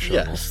a sweet shovel.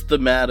 Yes,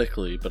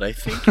 thematically, but I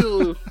think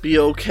it'll be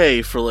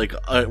okay for like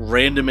a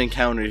random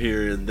encounter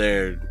here and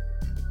there.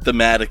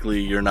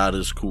 Thematically, you're not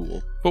as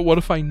cool. But what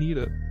if I need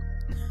it?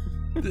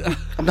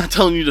 I'm not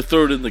telling you to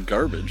throw it in the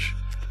garbage.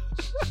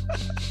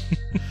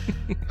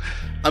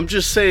 I'm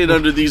just saying,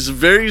 under these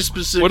very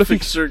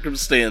specific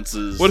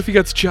circumstances. What if he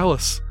gets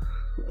jealous?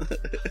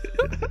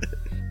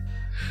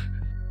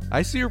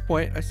 I see your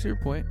point.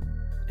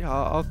 Yeah,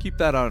 I'll keep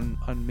that on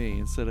me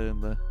instead of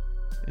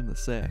in the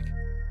sack.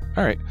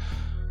 All right.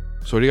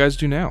 So what do you guys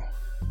do now?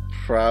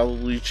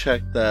 Probably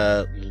check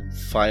that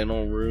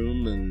final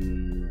room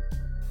and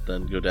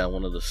then go down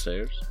one of the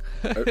stairs.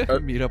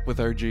 Meet up with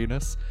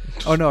Arginus.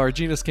 Oh no,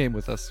 Arginus came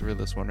with us for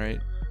this one,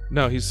 right?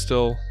 No, he's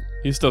still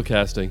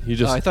casting. He Oh,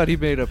 just I thought he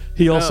made a.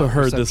 he also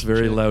heard this perception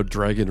very check. loud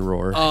dragon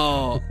roar.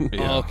 Oh,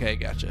 Yeah. okay,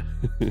 gotcha.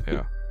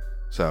 yeah.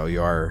 So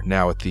you are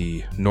now at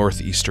the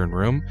northeastern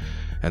room,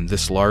 and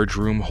this large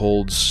room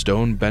holds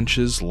stone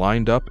benches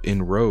lined up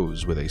in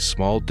rows with a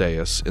small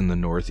dais in the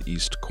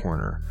northeast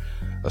corner.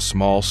 A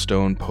small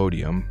stone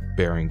podium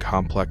bearing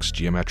complex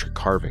geometric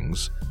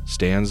carvings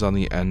stands on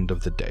the end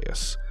of the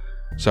dais.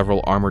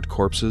 Several armored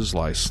corpses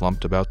lie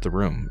slumped about the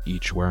room,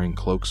 each wearing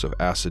cloaks of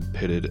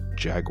acid-pitted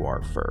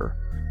jaguar fur.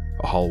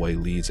 A hallway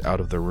leads out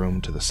of the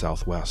room to the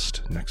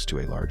southwest, next to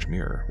a large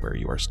mirror where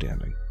you are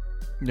standing.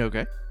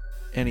 Okay.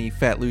 Any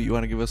fat loot you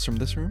want to give us from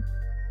this room?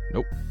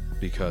 Nope,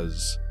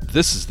 because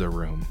this is the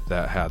room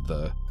that had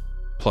the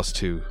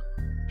 +2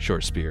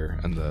 short spear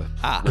and the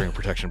ring of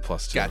protection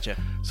 +2. Gotcha.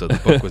 So the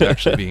book was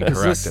actually being Is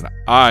correct, this- and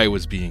I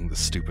was being the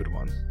stupid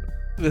one.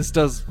 This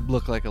does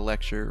look like a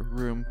lecture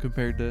room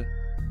compared to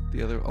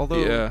the other.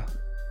 Although, Yeah,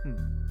 Hmm.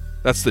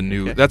 that's the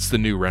new Okay. that's the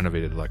new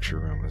renovated lecture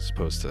room as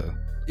opposed to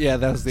yeah,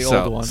 that was the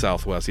South- old one.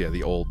 Southwest. Yeah,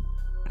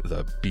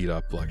 the beat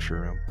up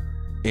lecture room,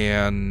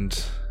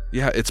 and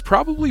yeah, it's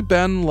probably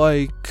been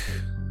like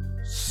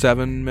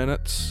 7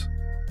 minutes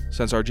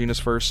since Arginus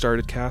first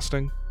started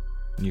casting.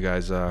 You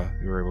guys,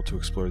 you were able to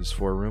explore these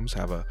 4 rooms,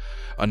 have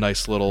a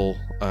nice little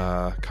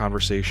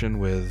conversation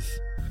with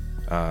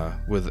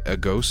a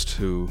ghost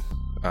who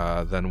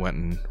then went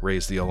and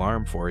raised the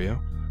alarm for you.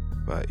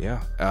 But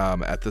yeah,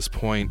 at this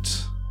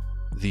point,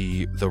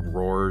 the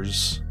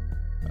roars.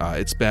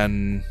 It's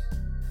been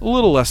a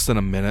little less than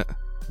a minute,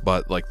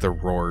 but like the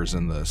roars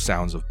and the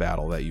sounds of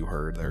battle that you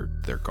heard,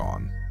 they're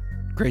gone.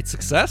 Great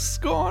success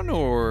gone,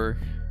 or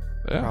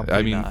Yeah,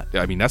 Probably not.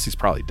 I mean, Nessie's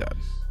probably dead.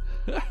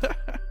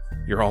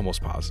 You're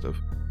almost positive.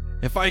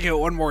 if I get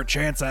one more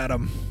chance at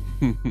him.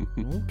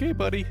 Okay,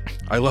 buddy.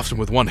 I left him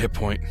with 1 hit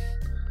point.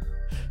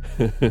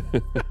 All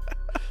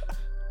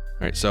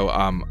right, so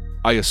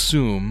I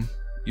assume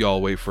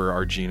y'all wait for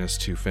Arginus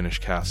to finish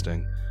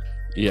casting.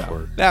 Yeah.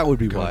 before That would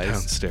be going wise.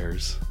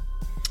 downstairs.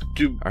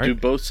 Do All right. do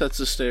both sets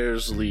of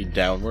stairs lead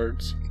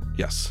downwards?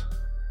 Yes.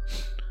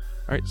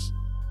 All right.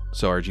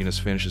 So Arginus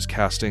finishes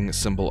casting a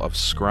symbol of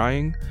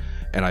scrying,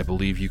 and I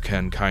believe you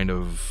can kind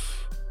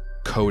of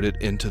code it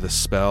into the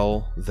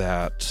spell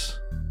that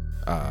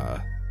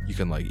you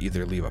can like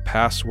either leave a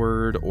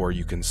password, or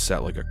you can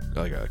set like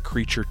a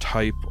creature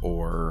type,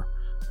 or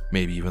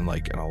maybe even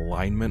like an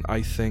alignment,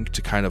 I think,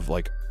 to kind of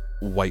like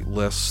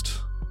whitelist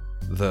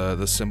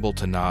the symbol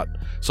to not.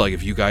 So like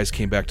if you guys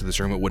came back to this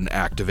room, it wouldn't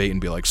activate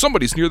and be like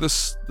somebody's near the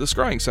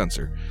scrying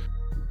sensor.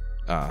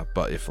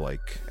 But if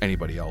like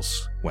anybody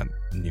else went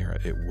near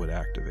it, it would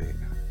activate.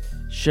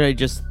 Should I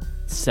just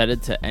set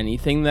it to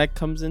anything that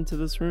comes into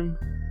this room?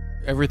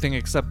 Everything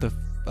except the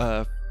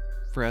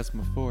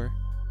Phrasma 4.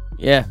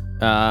 Yeah.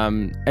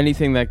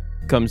 Anything that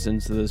comes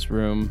into this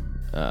room,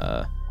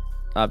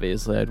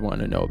 obviously I'd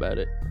want to know about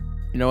it.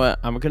 You know what?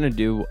 I'm gonna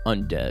do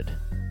undead.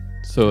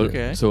 So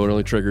Okay. so it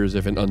only triggers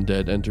if an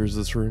undead enters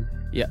this room?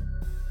 Yeah.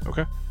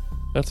 Okay.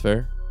 That's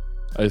fair.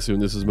 I assume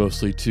this is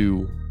mostly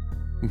to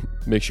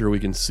make sure we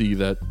can see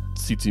that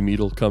Tsitsi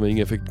Meadle coming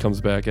if it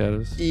comes back at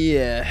us.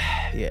 Yeah.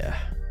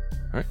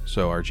 All right,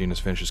 so Arginus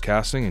finishes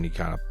casting, and he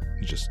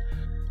just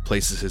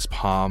places his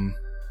palm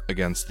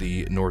against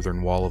the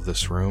northern wall of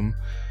this room,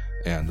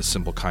 and the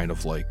symbol kind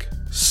of like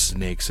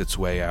snakes its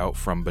way out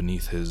from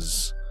beneath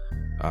his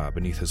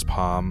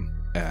palm,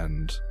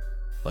 and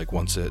like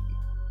once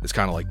it's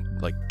kind of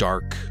like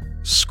dark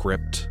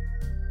script,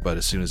 but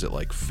as soon as it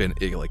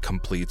it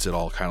completes, it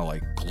all kind of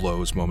like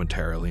glows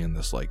momentarily in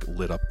this like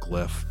lit up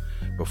glyph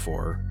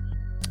before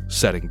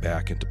setting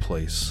back into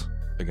place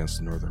against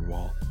the northern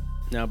wall.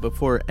 Now,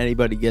 before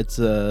anybody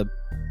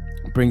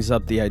brings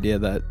up the idea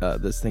that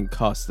this thing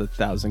costs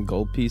 1,000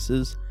 gold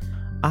pieces,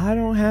 I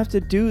don't have to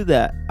do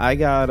that. I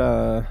got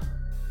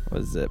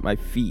what is it? My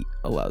feet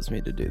allows me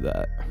to do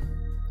that.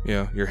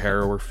 Yeah, your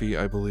harrower feat,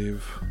 I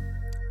believe.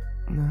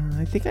 No,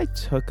 I think I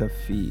took a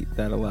feat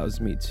that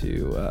allows me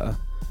to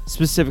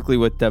specifically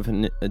with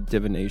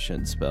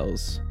divination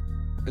spells.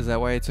 Is that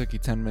why it took you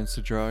 10 minutes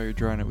to draw? You're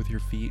drawing it with your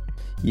feet?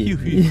 Yeah.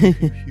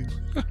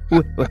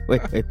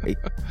 wait.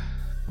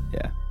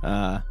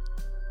 Yeah.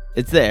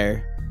 It's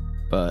there,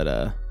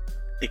 but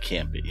It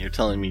can't be. You're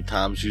telling me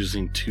Tom's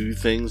using 2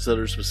 things that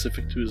are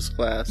specific to his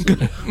class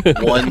in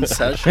one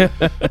session?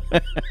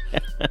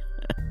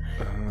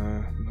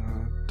 No,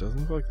 it doesn't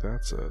look like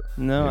that's it.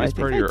 no, Maybe I it's part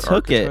think of I your took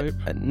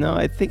archetype? it. No,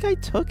 I think I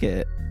took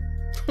it.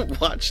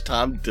 Watch,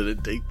 Tom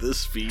didn't take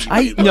this feat.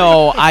 I He, like,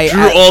 no, I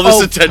drew all this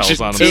oh, attention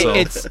Tells on to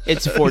himself.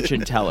 it's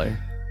fortune teller.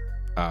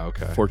 Ah,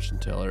 okay. Fortune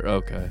teller.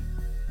 Okay.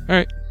 All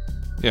right.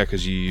 Yeah,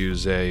 because you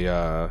use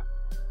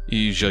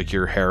like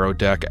your harrow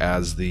deck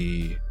as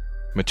the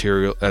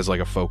material as like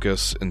a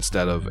focus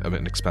instead of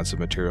an expensive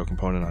material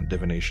component on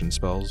divination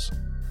spells,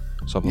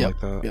 something like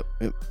that.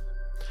 Yep.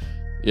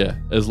 Yeah,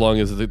 as long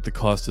as the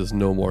cost is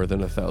no more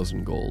than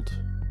 1,000 gold,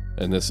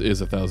 and this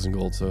is 1,000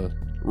 gold, so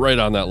right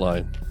on that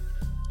line.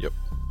 Yep,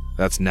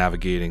 that's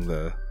navigating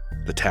the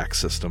tax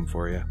system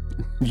for you.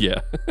 Yeah.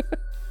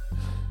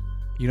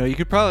 You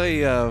could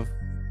probably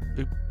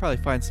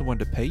find someone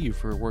to pay you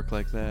for work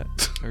like that,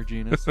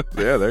 Arginus.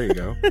 Yeah, there you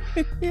go.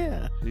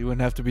 Yeah. You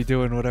wouldn't have to be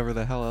doing whatever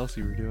the hell else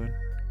you were doing.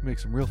 Make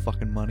some real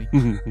fucking money.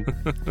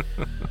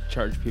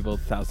 Charge people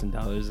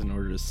 $1,000 in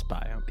order to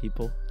spy on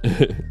people.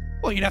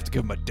 Well, you'd have to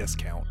give them a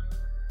discount.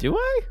 Do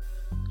I?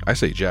 I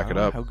say jack it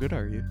up. How good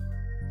are you?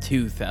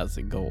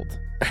 2,000 gold.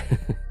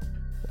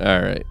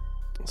 All right.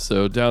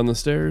 So down the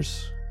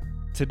stairs.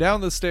 To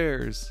down the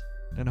stairs,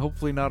 and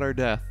hopefully not our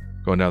death.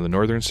 Going down the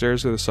northern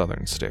stairs or the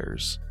southern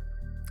stairs?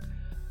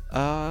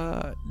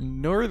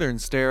 Northern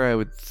stair, I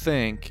would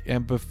think.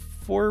 And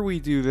before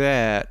we do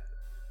that,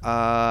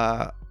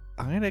 I'm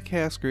gonna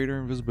cast Greater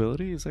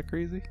Invisibility. Is that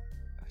crazy?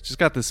 I just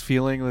got this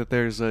feeling that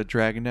there's a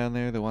dragon down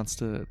there that wants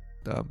to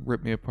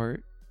rip me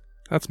apart.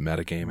 That's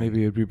metagaming.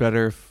 Maybe it'd be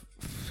better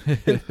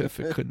if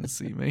it couldn't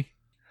see me.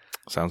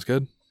 Sounds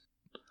good.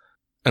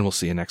 And we'll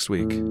see you next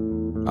week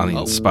on the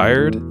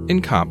Inspired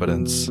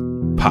Incompetence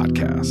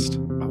Podcast.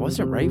 I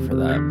wasn't ready for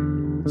that.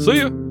 See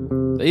ya!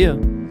 See ya.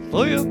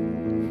 Oh yeah.